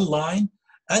go in one line.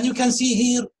 And you can see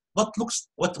here what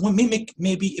mimic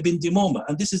maybe ependymoma.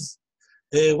 And this is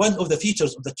one of the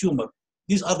features of the tumor.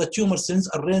 These are the tumor cells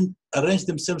arrange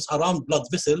themselves around blood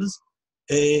vessels.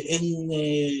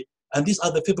 And these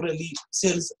are the fibrillary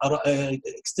cells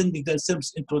extending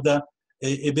themselves into the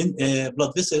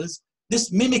blood vessels.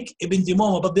 This mimic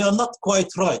ependymoma, but they are not quite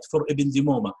right for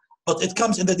ependymoma. But it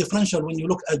comes in the differential when you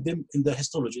look at them in the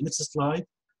histology. Next slide.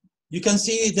 You can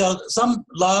see there are some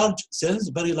large cells,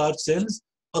 very large cells,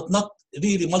 but not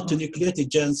really multinucleated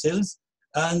giant cells.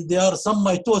 And there are some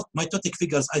mitotic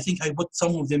figures. I think I put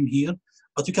some of them here.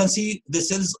 But you can see the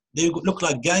cells, they look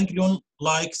like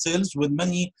ganglion-like cells with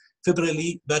many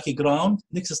fibrillary background.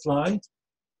 Next slide.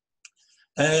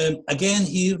 Again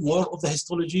here, more of the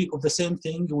histology of the same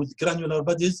thing with granular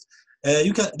bodies.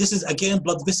 This is again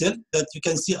blood vessel that you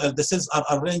can see the cells are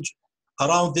arranged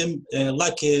around them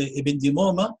like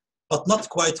ependymoma, but not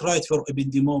quite right for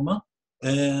ependymoma.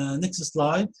 Next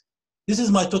slide. This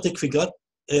is mitotic figure.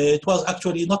 It was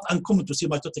actually not uncommon to see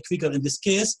mitotic figure in this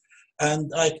case,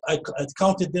 and I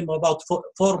counted them about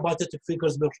four mitotic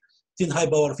figures per 10 high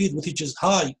power feet, which is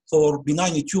high for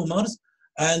benign tumors.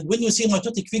 And when you see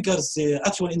mitotic figures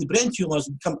actually in brain tumors,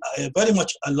 become very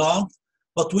much alarmed.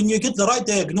 But when you get the right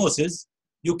diagnosis,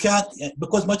 you can't,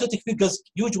 because mitotic figures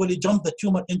usually jump the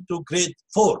tumor into grade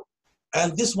 4.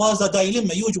 And this was a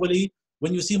dilemma. Usually,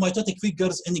 when you see mitotic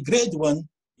figures in grade 1,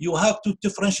 you have to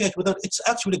differentiate whether it's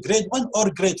actually grade 1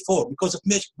 or grade 4, because it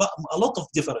makes a lot of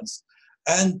difference.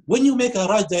 And when you make a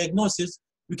right diagnosis,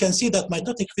 you can see that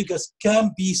mitotic figures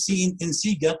can be seen in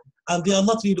SIGA, and they are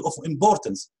not really of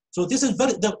importance. So this is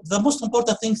the most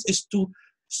important thing is to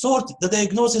sort the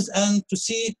diagnosis and to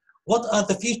see what are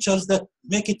the features that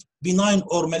make it benign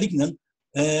or malignant,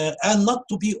 and not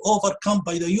to be overcome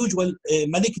by the usual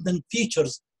malignant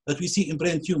features that we see in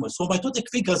brain tumors. So mitotic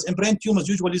figures in brain tumors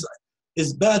usually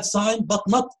is bad sign, but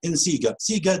not in SIGA.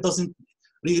 SIGA doesn't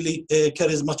really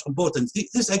carries much importance.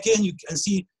 This again, you can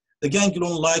see the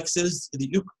ganglion-like cells.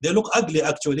 They look ugly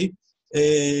actually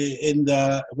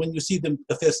when you see them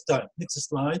the first time. Next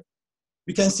slide.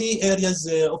 You can see areas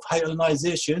of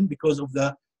hyalinization because of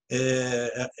the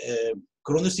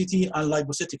chronicity and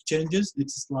lipocytic changes.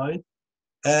 Next slide.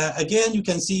 Again, you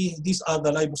can see these are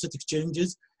the lipocytic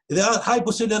changes. They are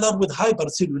hypocellular with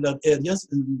hypercellular areas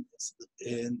in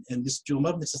this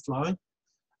tumor. Next slide.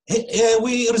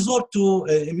 We resort to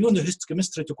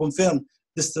immunohistochemistry to confirm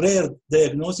this rare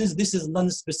diagnosis. This is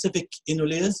non-specific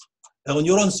enolase,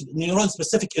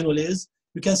 neuron-specific enolase.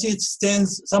 You can see it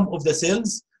stains some of the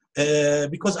cells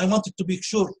because I wanted to be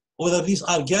sure whether these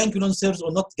are ganglion cells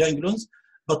or not ganglions.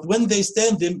 But when they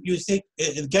stain them, you say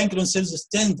ganglion cells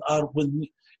stained are with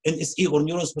NSE or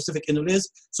neuron-specific enolase.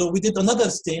 So we did another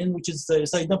stain, which is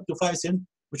synaptophysin,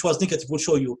 which was negative. We'll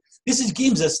show you. This is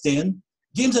Giemsa stain.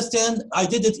 Giemsa stain, I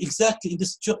did it exactly in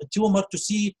this tumor to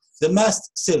see the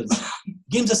mast cells.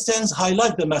 Giemsa stains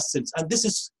highlight the mast cells. And this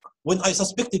is when I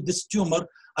suspected this tumor,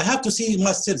 I have to see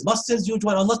mast cells. Mast cells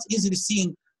usually are not easily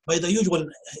seen by the usual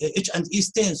H&E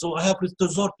stain. So I have to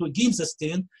resort to Giemsa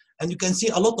stain, and you can see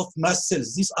a lot of mast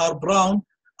cells. These are brown,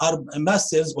 are mast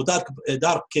cells or dark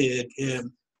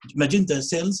magenta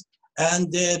cells.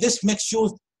 And this makes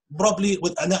you probably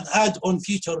with an add-on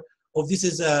feature of this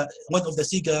is one of the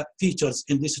SIGA features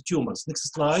in these tumors.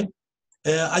 Next slide.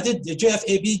 I did the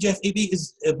JFAB. JFAB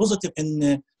is positive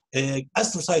in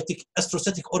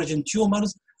astrocytic origin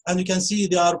tumors, and you can see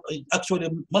they are actually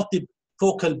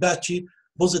multifocal patchy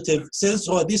positive cells.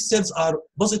 So these cells are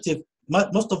positive,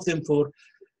 most of them for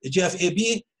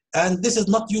JFAB, and this is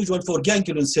not usual for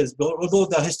ganglion cells, although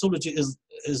the histology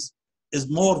is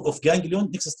more of ganglion.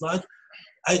 Next slide.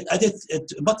 I did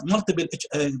multiple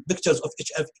pictures of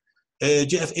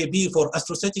JFAB for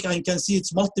astrocytic, and you can see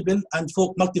it's multiple and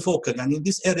multifocal. And in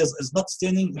these areas, it's not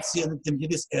staining, it's in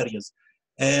these areas.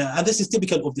 And this is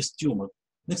typical of this tumor.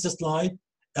 Next slide.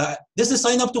 This is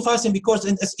synaptophysin because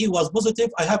NSE was positive.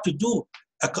 I have to do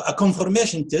a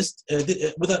confirmation test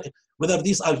whether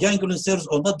these are ganglion cells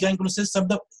or not ganglion cells.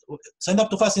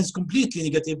 Synaptophysin is completely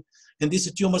negative in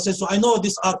these tumor cells. So I know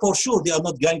these are for sure, they are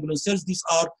not ganglion cells. These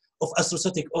are of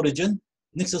astrocytic origin.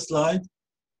 Next slide.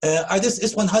 This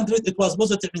S100, it was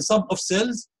positive in some of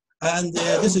cells, and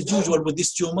this is usual with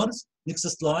these tumors. Next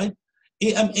slide.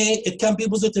 EMA, it can be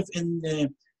positive in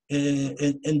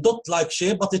dot-like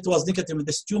shape, but it was negative in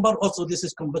this tumor. Also, this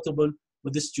is compatible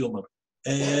with this tumor.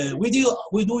 We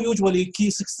do usually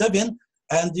Ki67,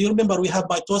 and you remember we have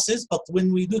mitosis, but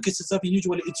when we do Ki67,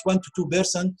 usually it's 1 to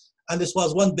 2%, and this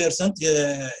was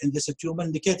 1% in this tumor,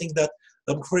 indicating that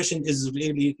the proliferation is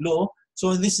really low.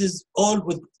 So this is all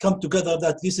would come together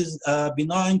that this is a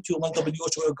benign tumor,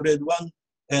 WHO grade 1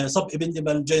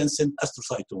 subependymal giant cell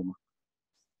astrocytoma.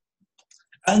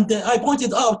 And I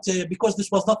pointed out, because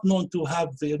this was not known to have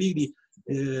really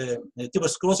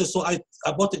tuberous sclerosis, so I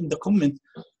put in the comment,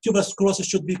 tuberous sclerosis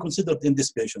should be considered in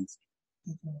this patient.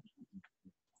 Okay.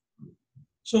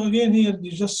 So again, here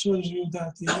it just shows you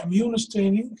that the immune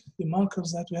staining, the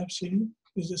markers that we have seen,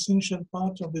 is essential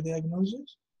part of the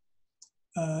diagnosis.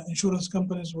 Insurance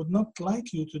companies would not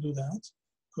like you to do that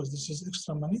because this is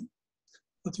extra money,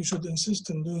 but you should insist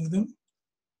on doing them.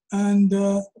 And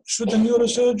should the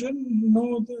neurosurgeon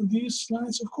know these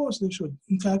slides? Of course they should.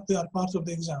 In fact, they are part of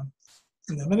the exam.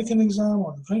 In the American exam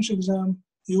or the French exam,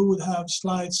 you would have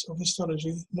slides of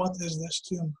histology. What is this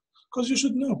tumor? Because you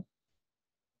should know.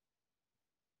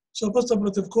 So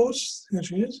postoperative course, here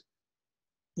she is,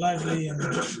 lively and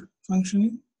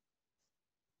functioning.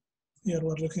 Here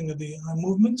we're looking at the eye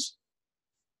movements.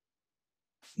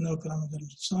 No pyramidal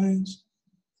signs.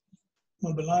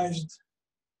 Mobilized.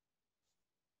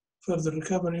 Further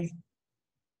recovery.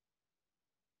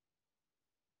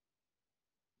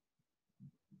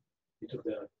 You took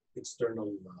the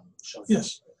external shot.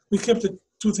 Yes, we kept it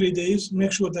 2-3 days.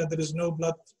 Make sure that there is no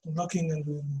blood blocking and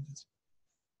removed it.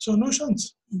 So no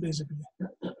shunts, basically.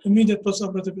 Immediate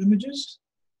postoperative images.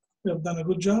 We have done a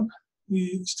good job.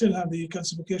 We still have the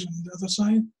calcification on the other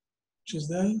side, which is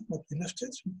there, but we left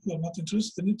it. We are not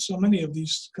interested in it. So many of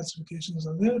these calcifications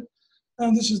are there.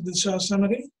 And this is the discharge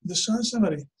summary. Discharge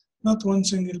summary. Not one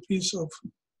single piece of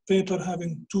paper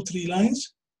having 2-3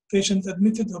 lines. Patient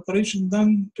admitted, operation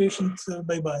done, patient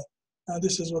bye-bye.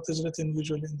 This is what is written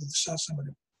usually in the discharge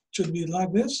summary. It should be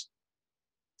like this,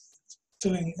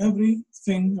 telling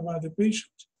everything about the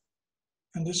patient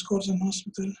and his course in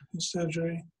hospital, his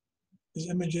surgery, his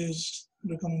images,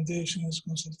 recommendations,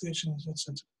 consultations,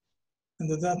 etc. And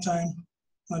at that time,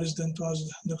 my resident was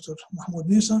Dr. Mahmoud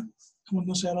Nisa. Mahmoud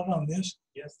Nisa are around, yes?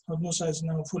 Yes. Mahmoud Nisa is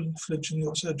now a full-fledged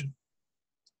neurosurgeon.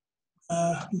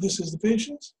 This is the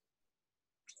patient.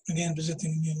 Again,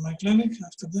 visiting me in my clinic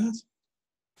after that.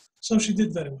 So she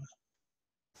did very well.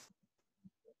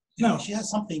 Now, She has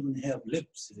something in her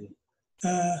lips.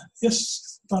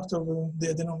 yes, part of the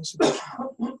adenoma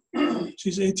situation.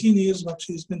 She's 18 years, but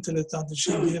she's mentally retarded.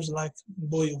 She behaves like a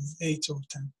boy of 8 or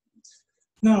 10.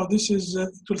 Now, this is, it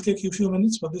will take you a few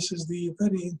minutes, but this is the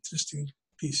very interesting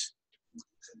piece.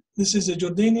 This is a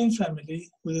Jordanian family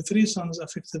with 3 sons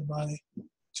affected by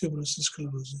tuberous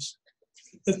sclerosis.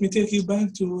 Let me take you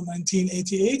back to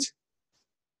 1988.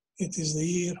 It is the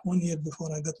year, 1 year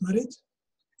before I got married.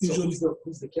 So Usually,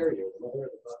 who's the carrier, the mother or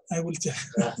the father? I will tell.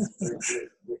 Yeah.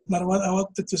 But what I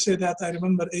wanted to say that I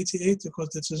remember 88 because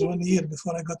this is 1 year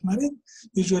before I got married.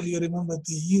 Usually you remember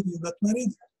the year you got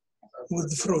married with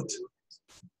the fruit.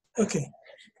 Okay.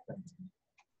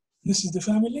 This is the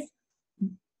family,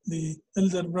 the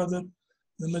elder brother,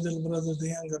 the middle brother, the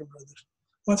younger brother.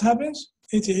 What happens?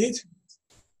 88,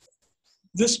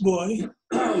 this boy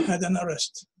had an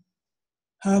arrest,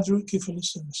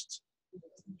 hydrocephalus arrest.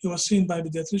 He was seen by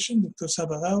pediatrician, Dr.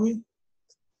 Sabagawi,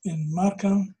 in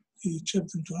Markham. He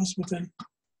checked him to hospital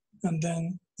and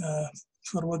then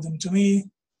forwarded him to me.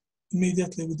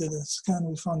 Immediately we did a scan,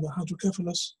 we found the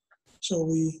hydrocephalus, so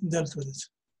we dealt with it.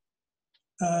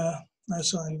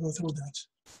 So I'll go through that.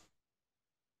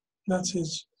 That's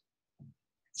his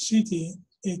CT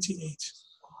 88.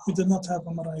 We did not have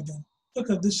MRI then. Look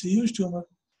at this huge tumor,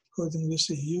 causing this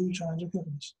huge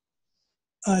hydrocephalus.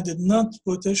 I did not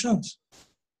put a shunt.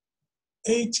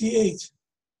 88.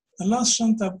 The last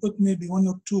shunt I put maybe 1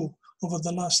 or 2 over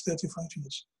the last 35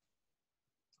 years.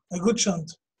 A good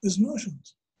shunt is no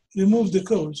shunt. Remove the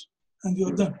cause and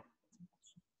you're done.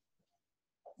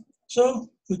 So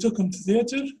we took him to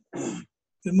theater,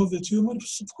 removed the tumor.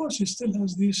 Of course, he still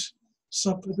has these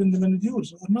subependymal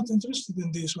nodules. We're not interested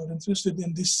in this. We're interested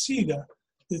in this SIGA,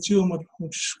 the tumor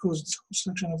which caused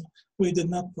obstruction of. We did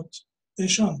not put a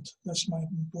shunt. That's my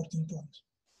important point.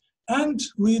 And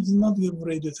we did not give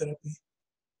radiotherapy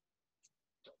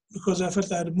because I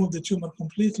felt I removed the tumor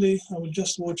completely. I will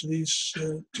just watch these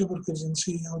tubercles and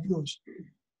see how it goes.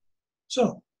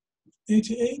 So,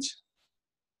 88,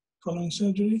 following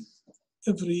surgery,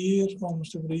 every year,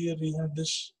 almost every year, he had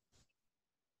this.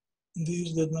 And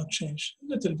these did not change.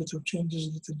 A little bit of changes,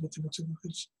 a little bit of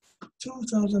tubercles.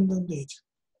 2008.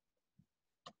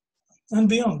 And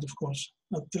beyond, of course.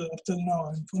 Up till now,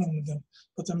 I'm following them.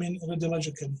 But I mean,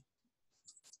 radiologically.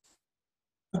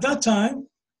 At that time,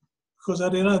 because I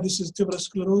realized this is tuberous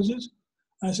sclerosis,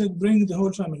 I said, bring the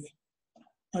whole family.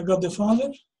 I got the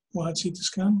father, who had CT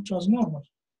scan, which was normal.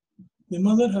 The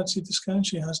mother had CT scan,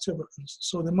 she has tuberculosis.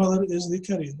 So the mother is the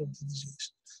carrier of the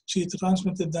disease. She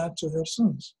transmitted that to her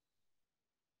sons.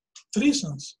 3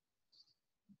 sons.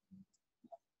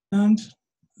 And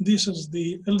this is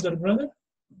the elder brother.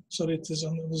 Sorry, it is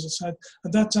on the opposite side.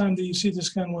 At that time, the CT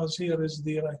scan was here is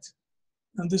the right.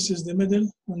 And this is the middle,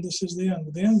 and this is the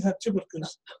young. The young had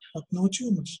tuberculosis, but no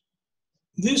tumors.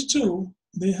 These two,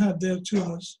 they had their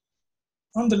tumors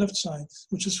on the left side,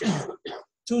 which is fine.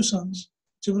 2 sons,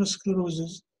 tuberous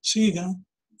sclerosis, SIGA,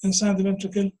 inside the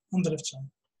ventricle on the left side.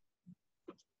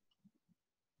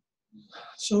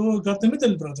 So got the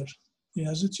middle brother. He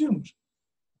has a tumor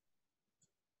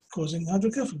causing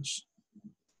hydrocephalus.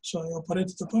 So I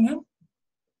operated upon him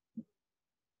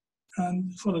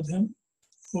and followed him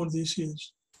all these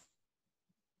years.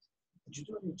 Did you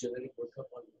do any genetic workup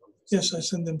on this? Yes, I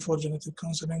sent them for genetic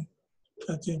counseling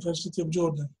at the University of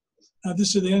Jordan.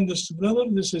 This is the youngest brother.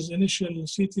 This is initial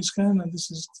CT scan, and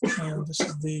this is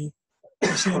the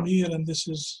same year, and this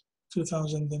is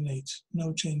 2008.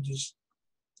 No changes.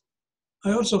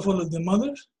 I also followed the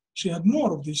mother. She had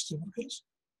more of these tubercles.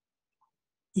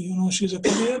 You know, she's a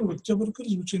carrier with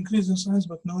tubercles, which increase in size,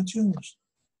 but no tumors.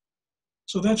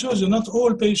 So that shows you not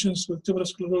all patients with tuberous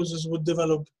sclerosis would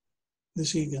develop the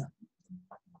SIGA.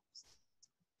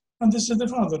 And this is the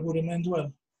father who remained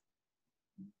well.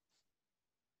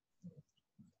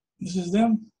 This is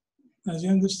them as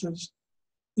youngsters.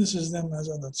 This is them as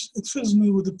adults. It fills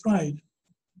me with pride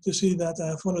to see that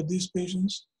I followed these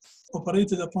patients,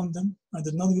 operated upon them. I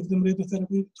did not give them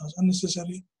radiotherapy. It was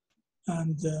unnecessary.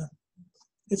 And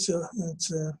it's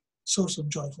a source of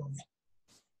joy for me.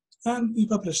 And we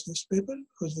published this paper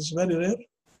because it's very rare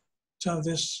to have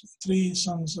this 3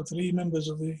 sons or 3 members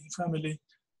of the family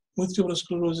with tuberous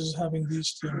sclerosis having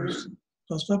these tumors.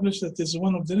 It was published that it's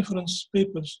one of the reference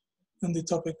papers on the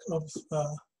topic of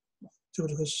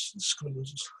tuberous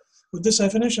sclerosis. With this, I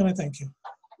finish and I thank you.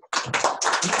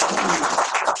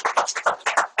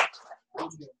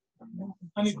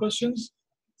 Any questions?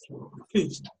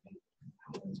 Please.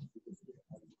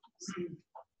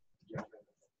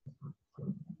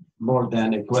 More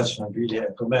than a question, really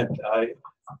a comment. I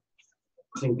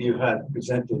think you had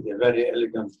presented a very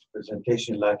elegant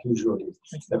presentation like usually.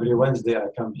 Every Wednesday I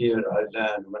come here, I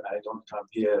learn. When I don't come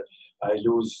here, I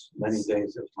lose many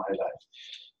days of my life.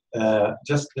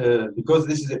 Because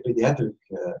this is a pediatric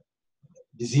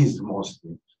disease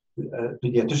mostly,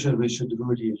 pediatrician, we should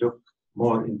really look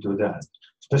more into that,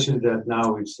 especially that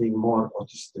now we're seeing more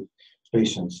autistic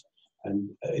patients. And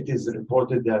it is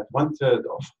reported that 1/3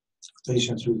 of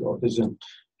patients with autism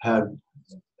have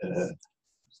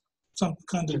some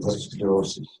kind of tuberous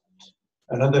sclerosis.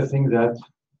 Another thing that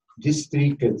these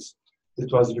 3 kids,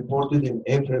 it was reported in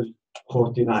April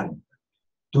 49,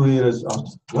 2 years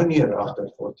after, 1 year after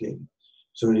 14.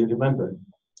 So you remember,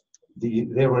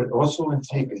 there were also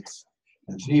 3 kids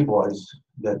and 3 boys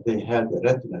that they had a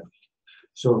retinal.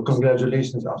 So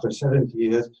congratulations, after 70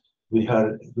 years, we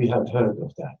have heard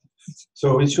of that.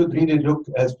 So we should really look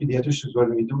as pediatricians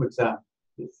when we do exam,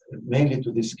 mainly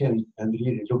to the skin, and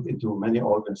really look into many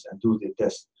organs and do the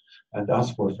test and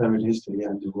ask for family history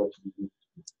and do what we do.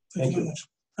 Thank you very much.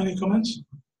 Any comments?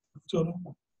 Toro?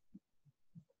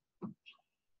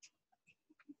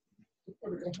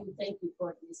 Thank you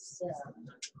for this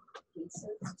cases.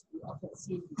 We often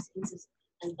see these cases,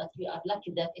 but we are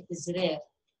lucky that it is rare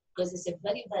because it's a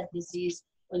very bad disease.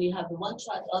 When you have one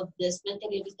child of this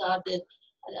mentally retarded,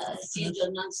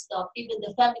 seizure non-stop, even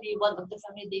the family, one of the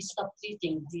family, they stop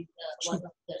treating one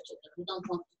of their children. We don't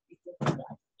want to treat them for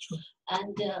that. Sure.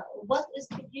 And what is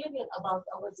peculiar about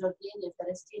our Jordanian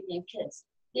Palestinian kids?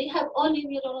 They have only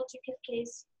neurological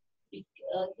case.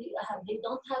 They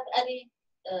don't have any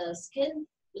skin,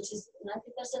 which is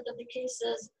 90% of the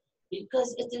cases,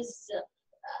 because it is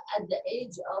at the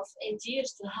age of 8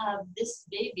 years to have this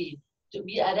baby to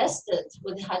be arrested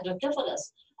with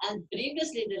hydrocephalus. And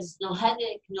previously there is no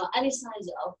headache, no any signs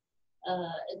of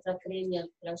intracranial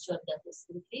pressure that is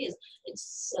increased.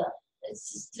 It's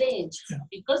strange. Yeah.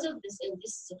 Because of this, and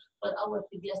this for our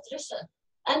pediatrician,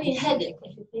 any headache,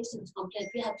 if a patient complains,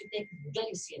 we have to take it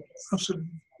very serious.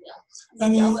 Absolutely. Yeah.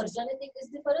 Any- Our genetic is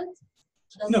different.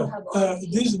 No,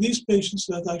 these patients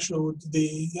that I showed,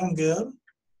 the young girl,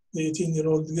 the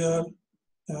 18-year-old girl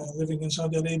living in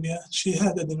Saudi Arabia, she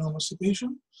had adenomosipation,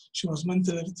 she was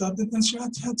mentally retarded, and she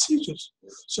had seizures.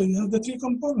 So you have the 3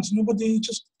 components. Nobody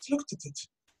just looked at it.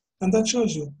 And that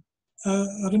shows you.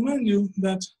 I remind you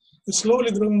that a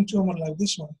slowly growing tumor like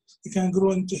this one, it can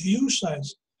grow into huge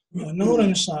size,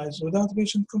 orange size, without the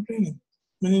patient complaining.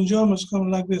 Meningiomas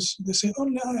come like this. They say, oh,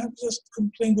 no, I have just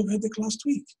complained of headache last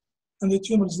week. And the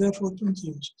tumor is there for 20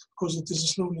 years because it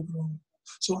is slowly growing.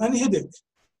 So any headache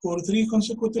for 3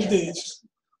 consecutive days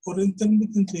or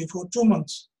intermittently for 2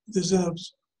 months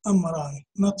deserves MRI,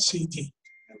 not CT.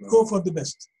 Go for the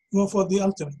best. Go for the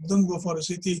ultimate. Don't go for a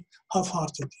CT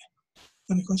half-heartedly.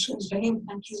 Any questions? Ibrahim,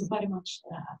 thank you very much.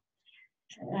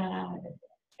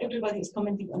 Everybody is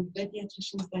commenting on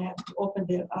pediatricians. They have to open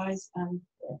their eyes and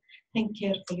think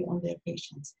carefully on their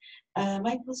patients.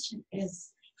 My question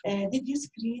is, did you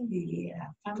screen the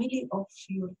family of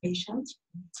your patient?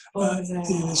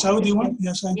 The Saudi one?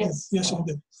 Yes, I did. Yes, I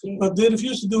did. But they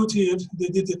refused to do it here. They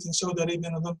did it in Saudi Arabia,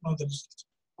 and I don't know the result.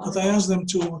 But I asked them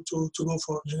to go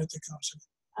for genetic counseling.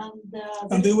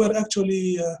 And they were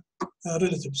actually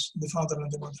relatives, the father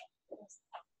and the mother.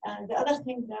 And the other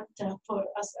thing that for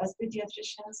us as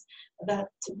pediatricians that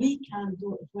we can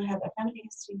do, if we have a family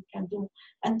history, we can do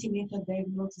antenatal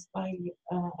diagnosis by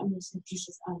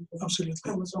amniocentesis and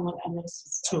chromosomal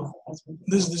analysis. So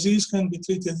this disease can be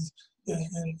treated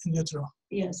in utero.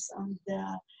 Yes, and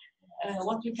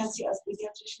what we can see as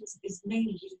pediatricians is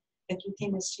mainly the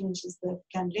cutaneous changes that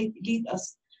can lead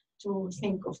us to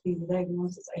think of the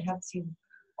diagnosis. I have seen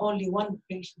only 1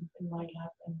 patient in my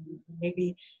lab, and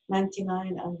maybe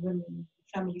 99, and when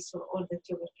families saw all the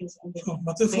tuberculosis, and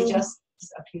they just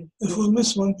disappeared. If we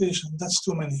miss 1 patient, that's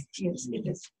too many. Yes, it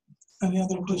is. Any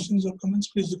other questions or comments?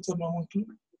 Please, Dr. Mahmoud.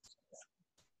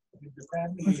 The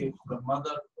family, the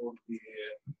mother of the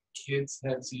kids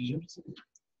had seizures?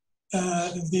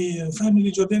 The family,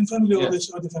 Jordan family, or the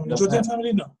Saudi family? Jordan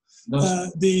family, no.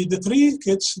 The 3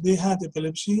 kids, they had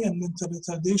epilepsy and mental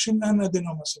retardation and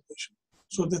adenomosipation.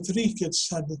 So the 3 kids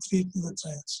had the 3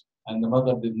 triads. And the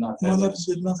mother did not have Mother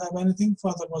did not have anything,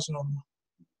 father was normal.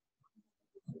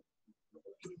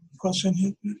 Question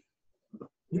here?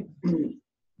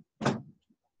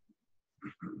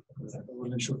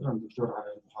 أولاً شكراً دكتور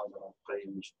على المحاضرة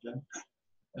القيمة جداً.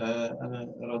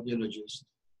 أنا راديولوجيست.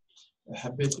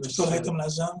 حبيت دكتور هيثم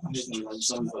العزام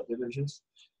راديولوجيست.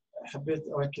 حبيت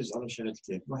أركز على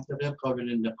شغلتين. واحدة غير قابلة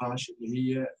للنقاش اللي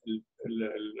هي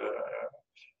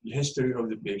الهيستوري اوف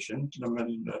ذا بيشنت. لما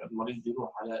المريض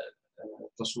يروح على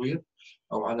التصوير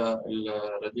او على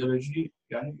الراديولوجي،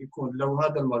 يعني يكون لو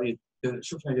هذا المريض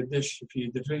شفنا قديش في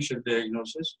ديفرنشال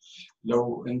دايجنوسيس،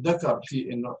 لو انذكر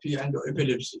في انه في عنده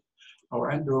ابيليبسي او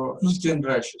عنده سكين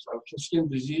راشز او سكين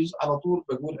ديزيز، على طول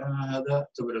بقول انا هذا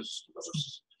توبروس.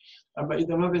 اما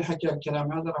اذا ما بنحكي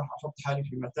الكلام هذا راح احط حالي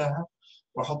في متاهه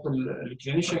واحط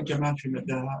الكلينيشن كمان في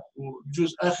متاهه،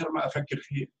 وبجوز اخر ما افكر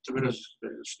في توبروس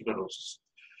سكليروسس.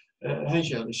 هي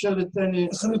شغله، الشغله الثانيه.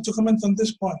 To comment on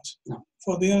this point, No.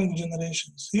 for the young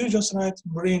generations, you just write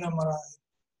brain MRI.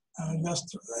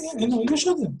 You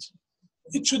shouldn't.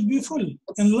 It should be full.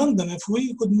 In London, if we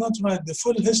could not write the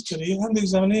full history and the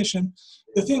examination,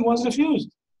 the thing was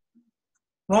refused.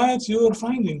 Write your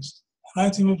findings.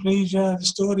 Write hemiplegia, the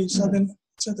story, sudden,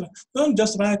 etc. Don't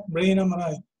just write brain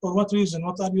MRI. For what reason?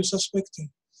 What are you suspecting?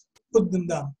 Put them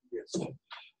down.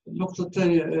 النقطة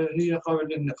الثانية هي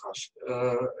قابلة للنقاش.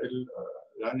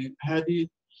 يعني هذه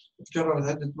تكررت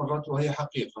عدة مرات وهي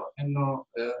حقيقة إنه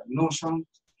no shunt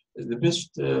the best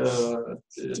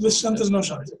shunt is no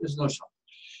shunt. is no shunt.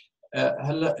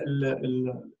 هلا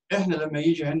إحنا لما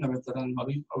يجي عندنا مثلا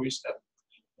مريض أو يسأل،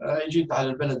 جيت على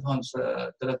البلد هون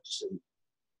 3 سنين،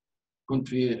 كنت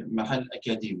في محل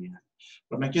أكاديمي يعني،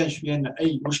 فما كانش في عندنا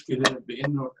أي مشكلة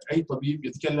بإنه أي طبيب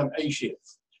يتكلم أي شيء.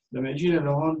 لما جينا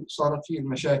لهون صارت في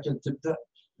المشاكل تبدا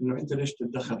انه انت ليش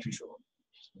تتدخل في شغل،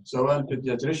 سواء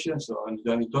البيدياتريشن سواء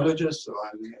الجاينيكولوجيست سواء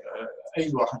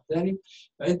اي واحد ثاني،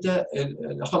 فانت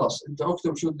خلاص انت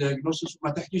اكتب شو الدياجنوستس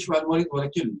وما تحكيش مع المريض ولا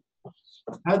كلمه.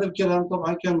 هذا الكلام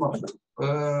طبعا كان مرفوض.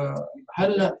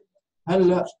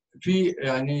 هلا في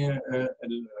يعني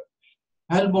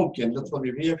هل ممكن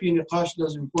للطبيب، هي في نقاش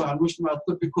لازم يكون على المجتمع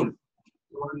الطبي كله،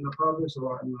 سواء النقابه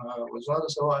سواء وزاره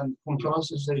سواء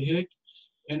كونفرنس زي هيك،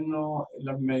 انه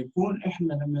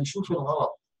لما نشوف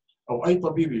الغلط او اي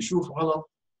طبيب يشوف غلط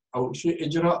او شيء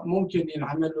اجراء ممكن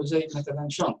ينعمل له زي مثلا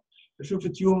شنط، يشوف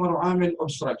تيومر وعامل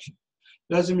اوبستراكشن،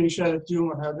 لازم يشال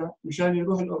التيومر هذا مشان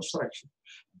يروح الاوبستراكشن.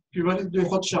 في مريض بده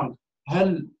يحط شنط،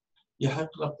 هل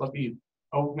يحق للطبيب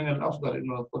او من الافضل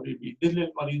انه الطبيب يدل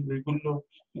المريض ويقول له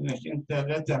انك انت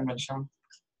لا تعمل شنط؟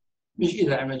 مش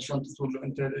اذا عمل شنط تقول له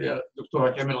انت يا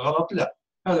دكتورك عمل غلط، لا،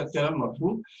 هذا الكلام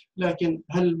مرفوض. لكن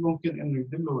هل ممكن انه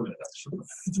يدله ولا لا؟ شكرا.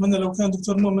 اتمنى لو كان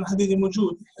دكتور مؤمن حديدي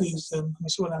موجود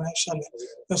مسؤول عن هاي الشغله.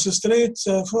 بس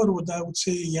straight forward I would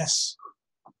say yes.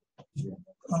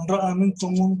 من راى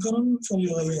منكم منكرا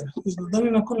فليغيره. اذا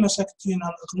ضلينا كلنا ساكتين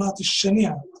على الاغلاط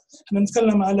الشنيعه، احنا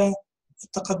نتكلم على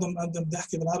التقدم، بدي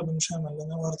احكي بالعربي مشامل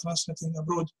لانه هو ترانسميتنج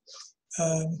ابرود.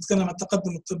 نتكلم عن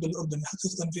التقدم الطبي الاردني،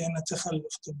 حقيقه في عندنا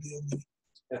تخلف طبي اردني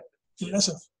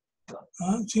للاسف.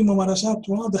 في ممارسات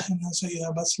واضح انها سيئه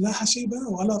بس لا حسيبه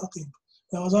ولا رقيبه،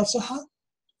 لا وزاره الصحه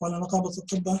ولا نقابه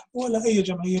الاطباء ولا اي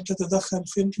جمعيه تتدخل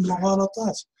في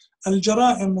المغالطات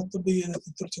الجرائم الطبيه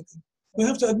التي ترتكب. We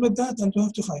have to admit that and we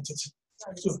have to fight it.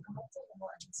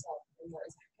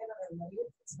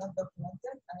 It's not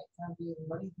documented and it can be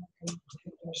المريض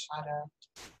ممكن مش على.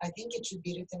 I think it should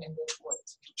be written in the report.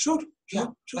 Sure. Yeah,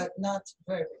 but not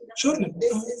verbally. Surely.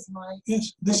 This is my. Yes,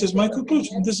 this is my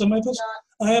conclusion. This is my person.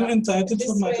 I am entitled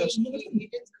for my personal opinion. You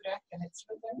did correct and it's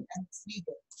written and it's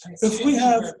legal.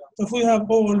 If we have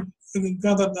all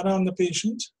gathered around the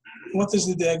patient, what is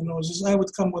the diagnosis? I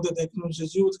would come with a diagnosis.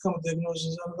 You would come with a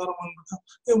diagnosis. Another one would come.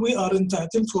 And we are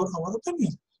entitled for our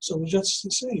opinion. So we just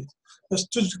say it. But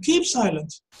to keep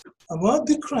silent about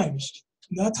the crimes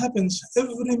that happens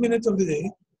every minute of the day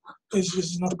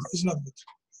is not good.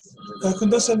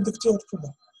 كنت أسأل الدكتور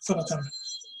تفضل.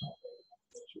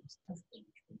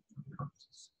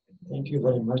 Thank you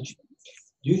very much.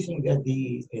 Do you think that the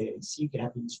SIG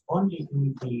happens only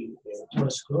in the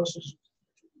tuberous sclerosis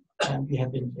and they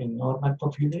happen in normal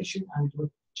population and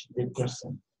which the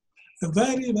percent?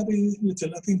 Very, very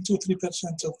little. I think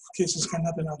 2-3% of cases can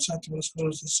happen outside tuberous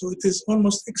sclerosis. So it is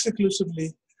almost exclusively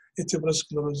a tuberous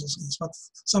sclerosis case. But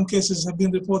some cases have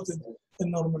been reported in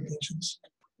normal patients.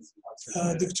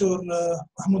 دكتور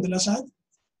محمود الأسعد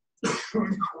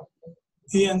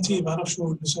ENT بعرف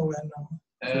شو بيسوي عندنا.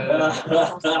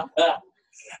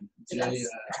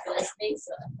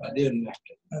 بعدين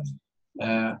نحكي.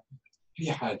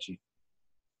 في حاجة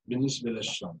بالنسبة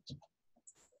للشنط،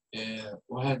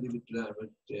 وهذه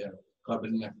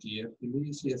قابلنا كثير اللي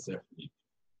هي سياسة.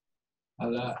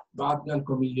 هلا بعثنا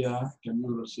لكم اياه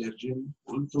كنيوروسيرجن،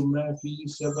 قلتم ما في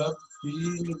سبب في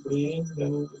البرين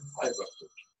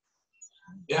للهايبرتروفي.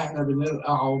 احنا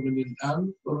بنرقعه من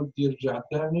الان برد يرجع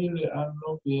ثاني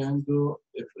لانه في عنده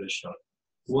ديبريشن.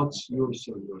 What's your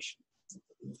solution?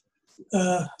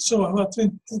 So about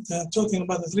talking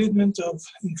about the treatment of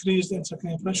increased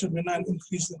intracranial pressure, benign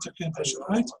increased intracranial pressure,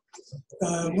 right?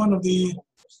 One of the,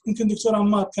 Dr.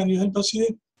 Ammar, can you help us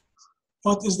here?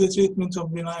 What is the treatment of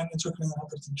benign intracranial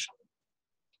hypertension?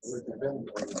 It depends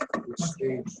on the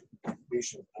stage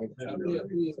patient.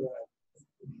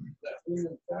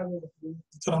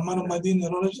 Dr. Ammar Umaydin,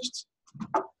 neurologist?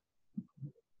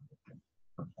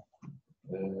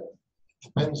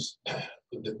 Depends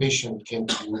if the patient came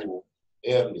to you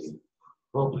early.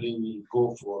 Probably we go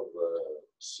for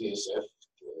CSF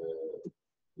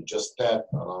We just tap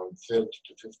around 30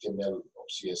 to 50 ml of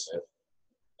CSF.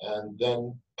 And then,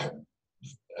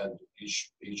 and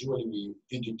usually we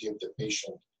videotape the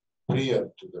patient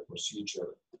prior to the procedure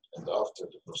and after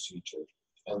the procedure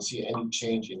and see any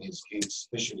change in his gait,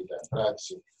 especially the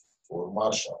apraxic or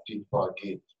march aptite bar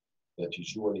gait that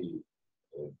usually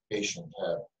patient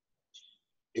have.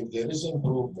 If there is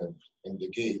improvement in the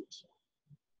gait,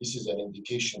 this is an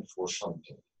indication for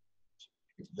shunting.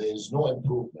 If there is no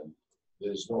improvement,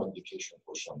 there is no indication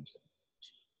for shunting.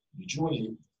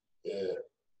 Usually,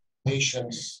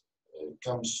 patients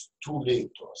comes too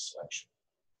late to us actually.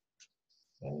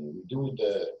 And we do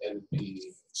the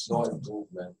LP, no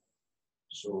improvement,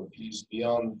 so he's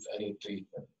beyond any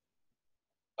treatment.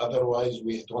 Otherwise,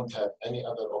 we don't have any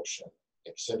other option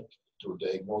except to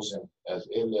diagnose him as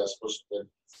early as possible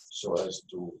so as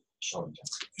to shunt him.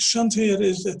 Shunt here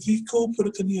is the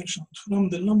thecoperitoneal shunt from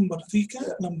the lumbar theca,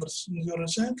 lumbar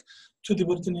neurosac, to the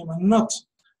peritoneum, and not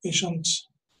a shunt.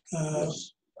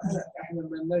 احنا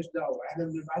مالناش دعوه، احنا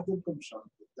بنبعت لكم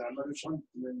شنط، تعملوا شنط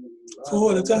من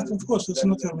فهو لتحت of course it's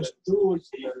not your business.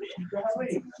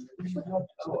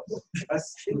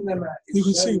 بس انما You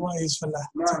can see why he's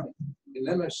فلاح. نعم،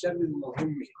 انما الشر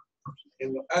المهم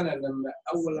انه انا لما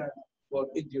اولا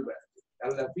ادي بقى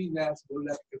هلا في ناس بقول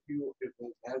لك if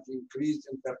it has increased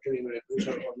intracranial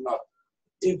pressure or not.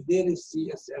 If there is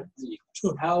CSF leak,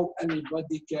 how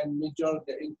anybody can measure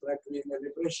the intracranial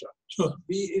pressure?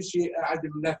 في شيء قاعد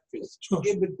منفذ،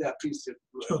 كيف بدي اقيس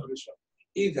البريشر؟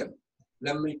 اذا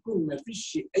لما يكون ما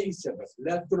فيش اي سبب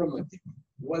لا تروماتيك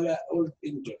ولا اولد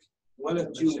انجري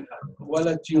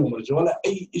ولا تيومرز ولا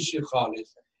اي شيء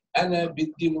خالص، انا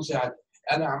بدي مساعده.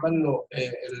 انا اعمل له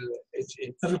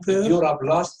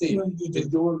الديورابلاستي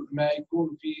بدون ما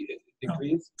يكون في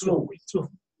ديكريز سلوي.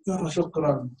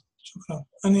 شكرا. شكرا.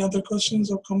 Any other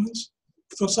questions or comments?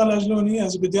 دكتور صالح عجلوني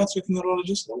as a pediatric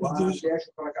neurologist. بدي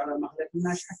اشكرك على المحاضرة،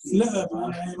 كناش حكي. لا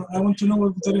I want to know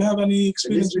whether you have any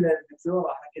experience. بالنسبة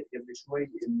للدكتورة حكيت قبل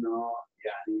شوي انه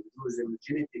يعني بجوز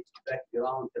الجينيتيك باك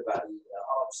جراوند تبع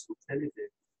الاربس مختلفة.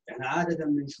 احنا عادة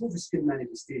بنشوف سكين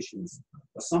مانيفستيشنز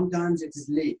but sometimes it is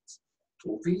late.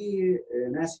 وفي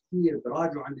ناس كثير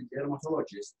براجعوا عند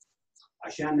الديرماتولوجيست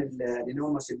عشان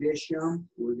الادينوما سيبيشيوم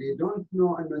و they don't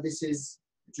know انه this is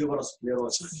tuberous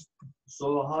sclerosis. So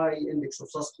high index of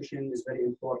suspicion is very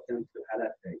important في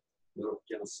الحالات هاي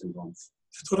neurogenous syndromes.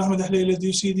 دكتور أحمد حليلة, do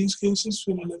you see these cases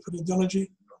في radiology?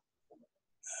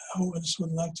 Who else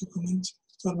would like to comment?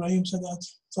 Dr. Ibrahim Sadat,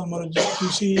 do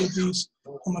you see these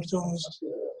hematomas?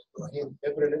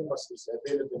 Every limbus is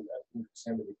available at the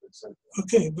medical center.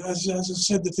 Okay, but as I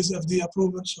said, it is FDA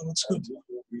approval, so it's good.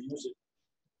 We use it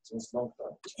since long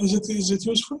time. Is it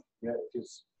useful? Yeah, it is.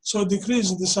 So it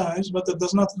decreases the size, but it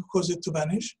does not cause it to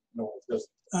vanish. No, it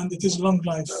doesn't. And it is long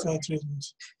life treatment.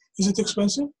 Is it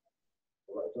expensive?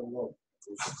 Well, I don't know.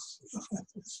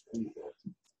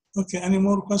 Okay, any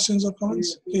more questions or comments?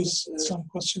 Please, some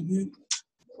question here.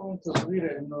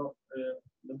 تصوير انه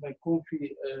لما يكون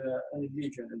في any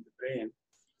lesion in the brain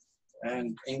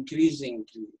and increasing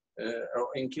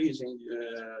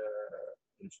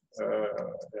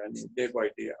يعني day by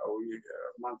day or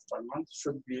month by month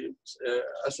should be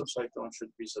astrocytoma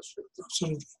should be suspected.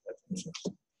 Absolutely.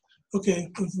 Okay,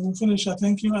 we'll finish.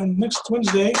 Thank you. And next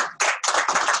Wednesday,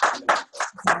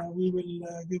 we will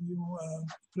give you a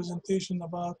presentation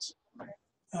about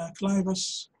Clivus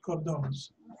cordones.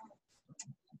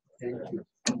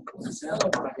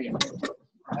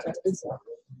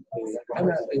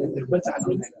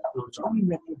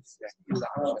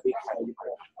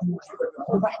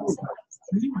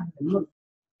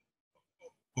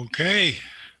 Okay,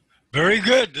 very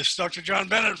good. This is Dr. John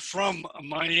Bennett from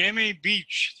Miami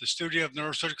Beach, the studio of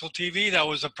Neurosurgical TV. That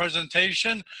was a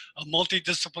presentation, a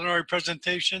multidisciplinary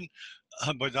presentation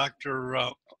by Dr.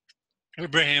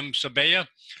 Ibrahim Sabaya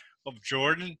of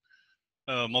Jordan.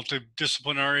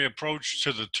 Multidisciplinary approach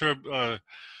to the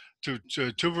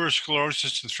tuberous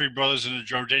sclerosis in 3 brothers in the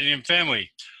Jordanian family.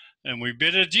 And we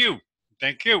bid adieu.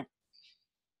 Thank you.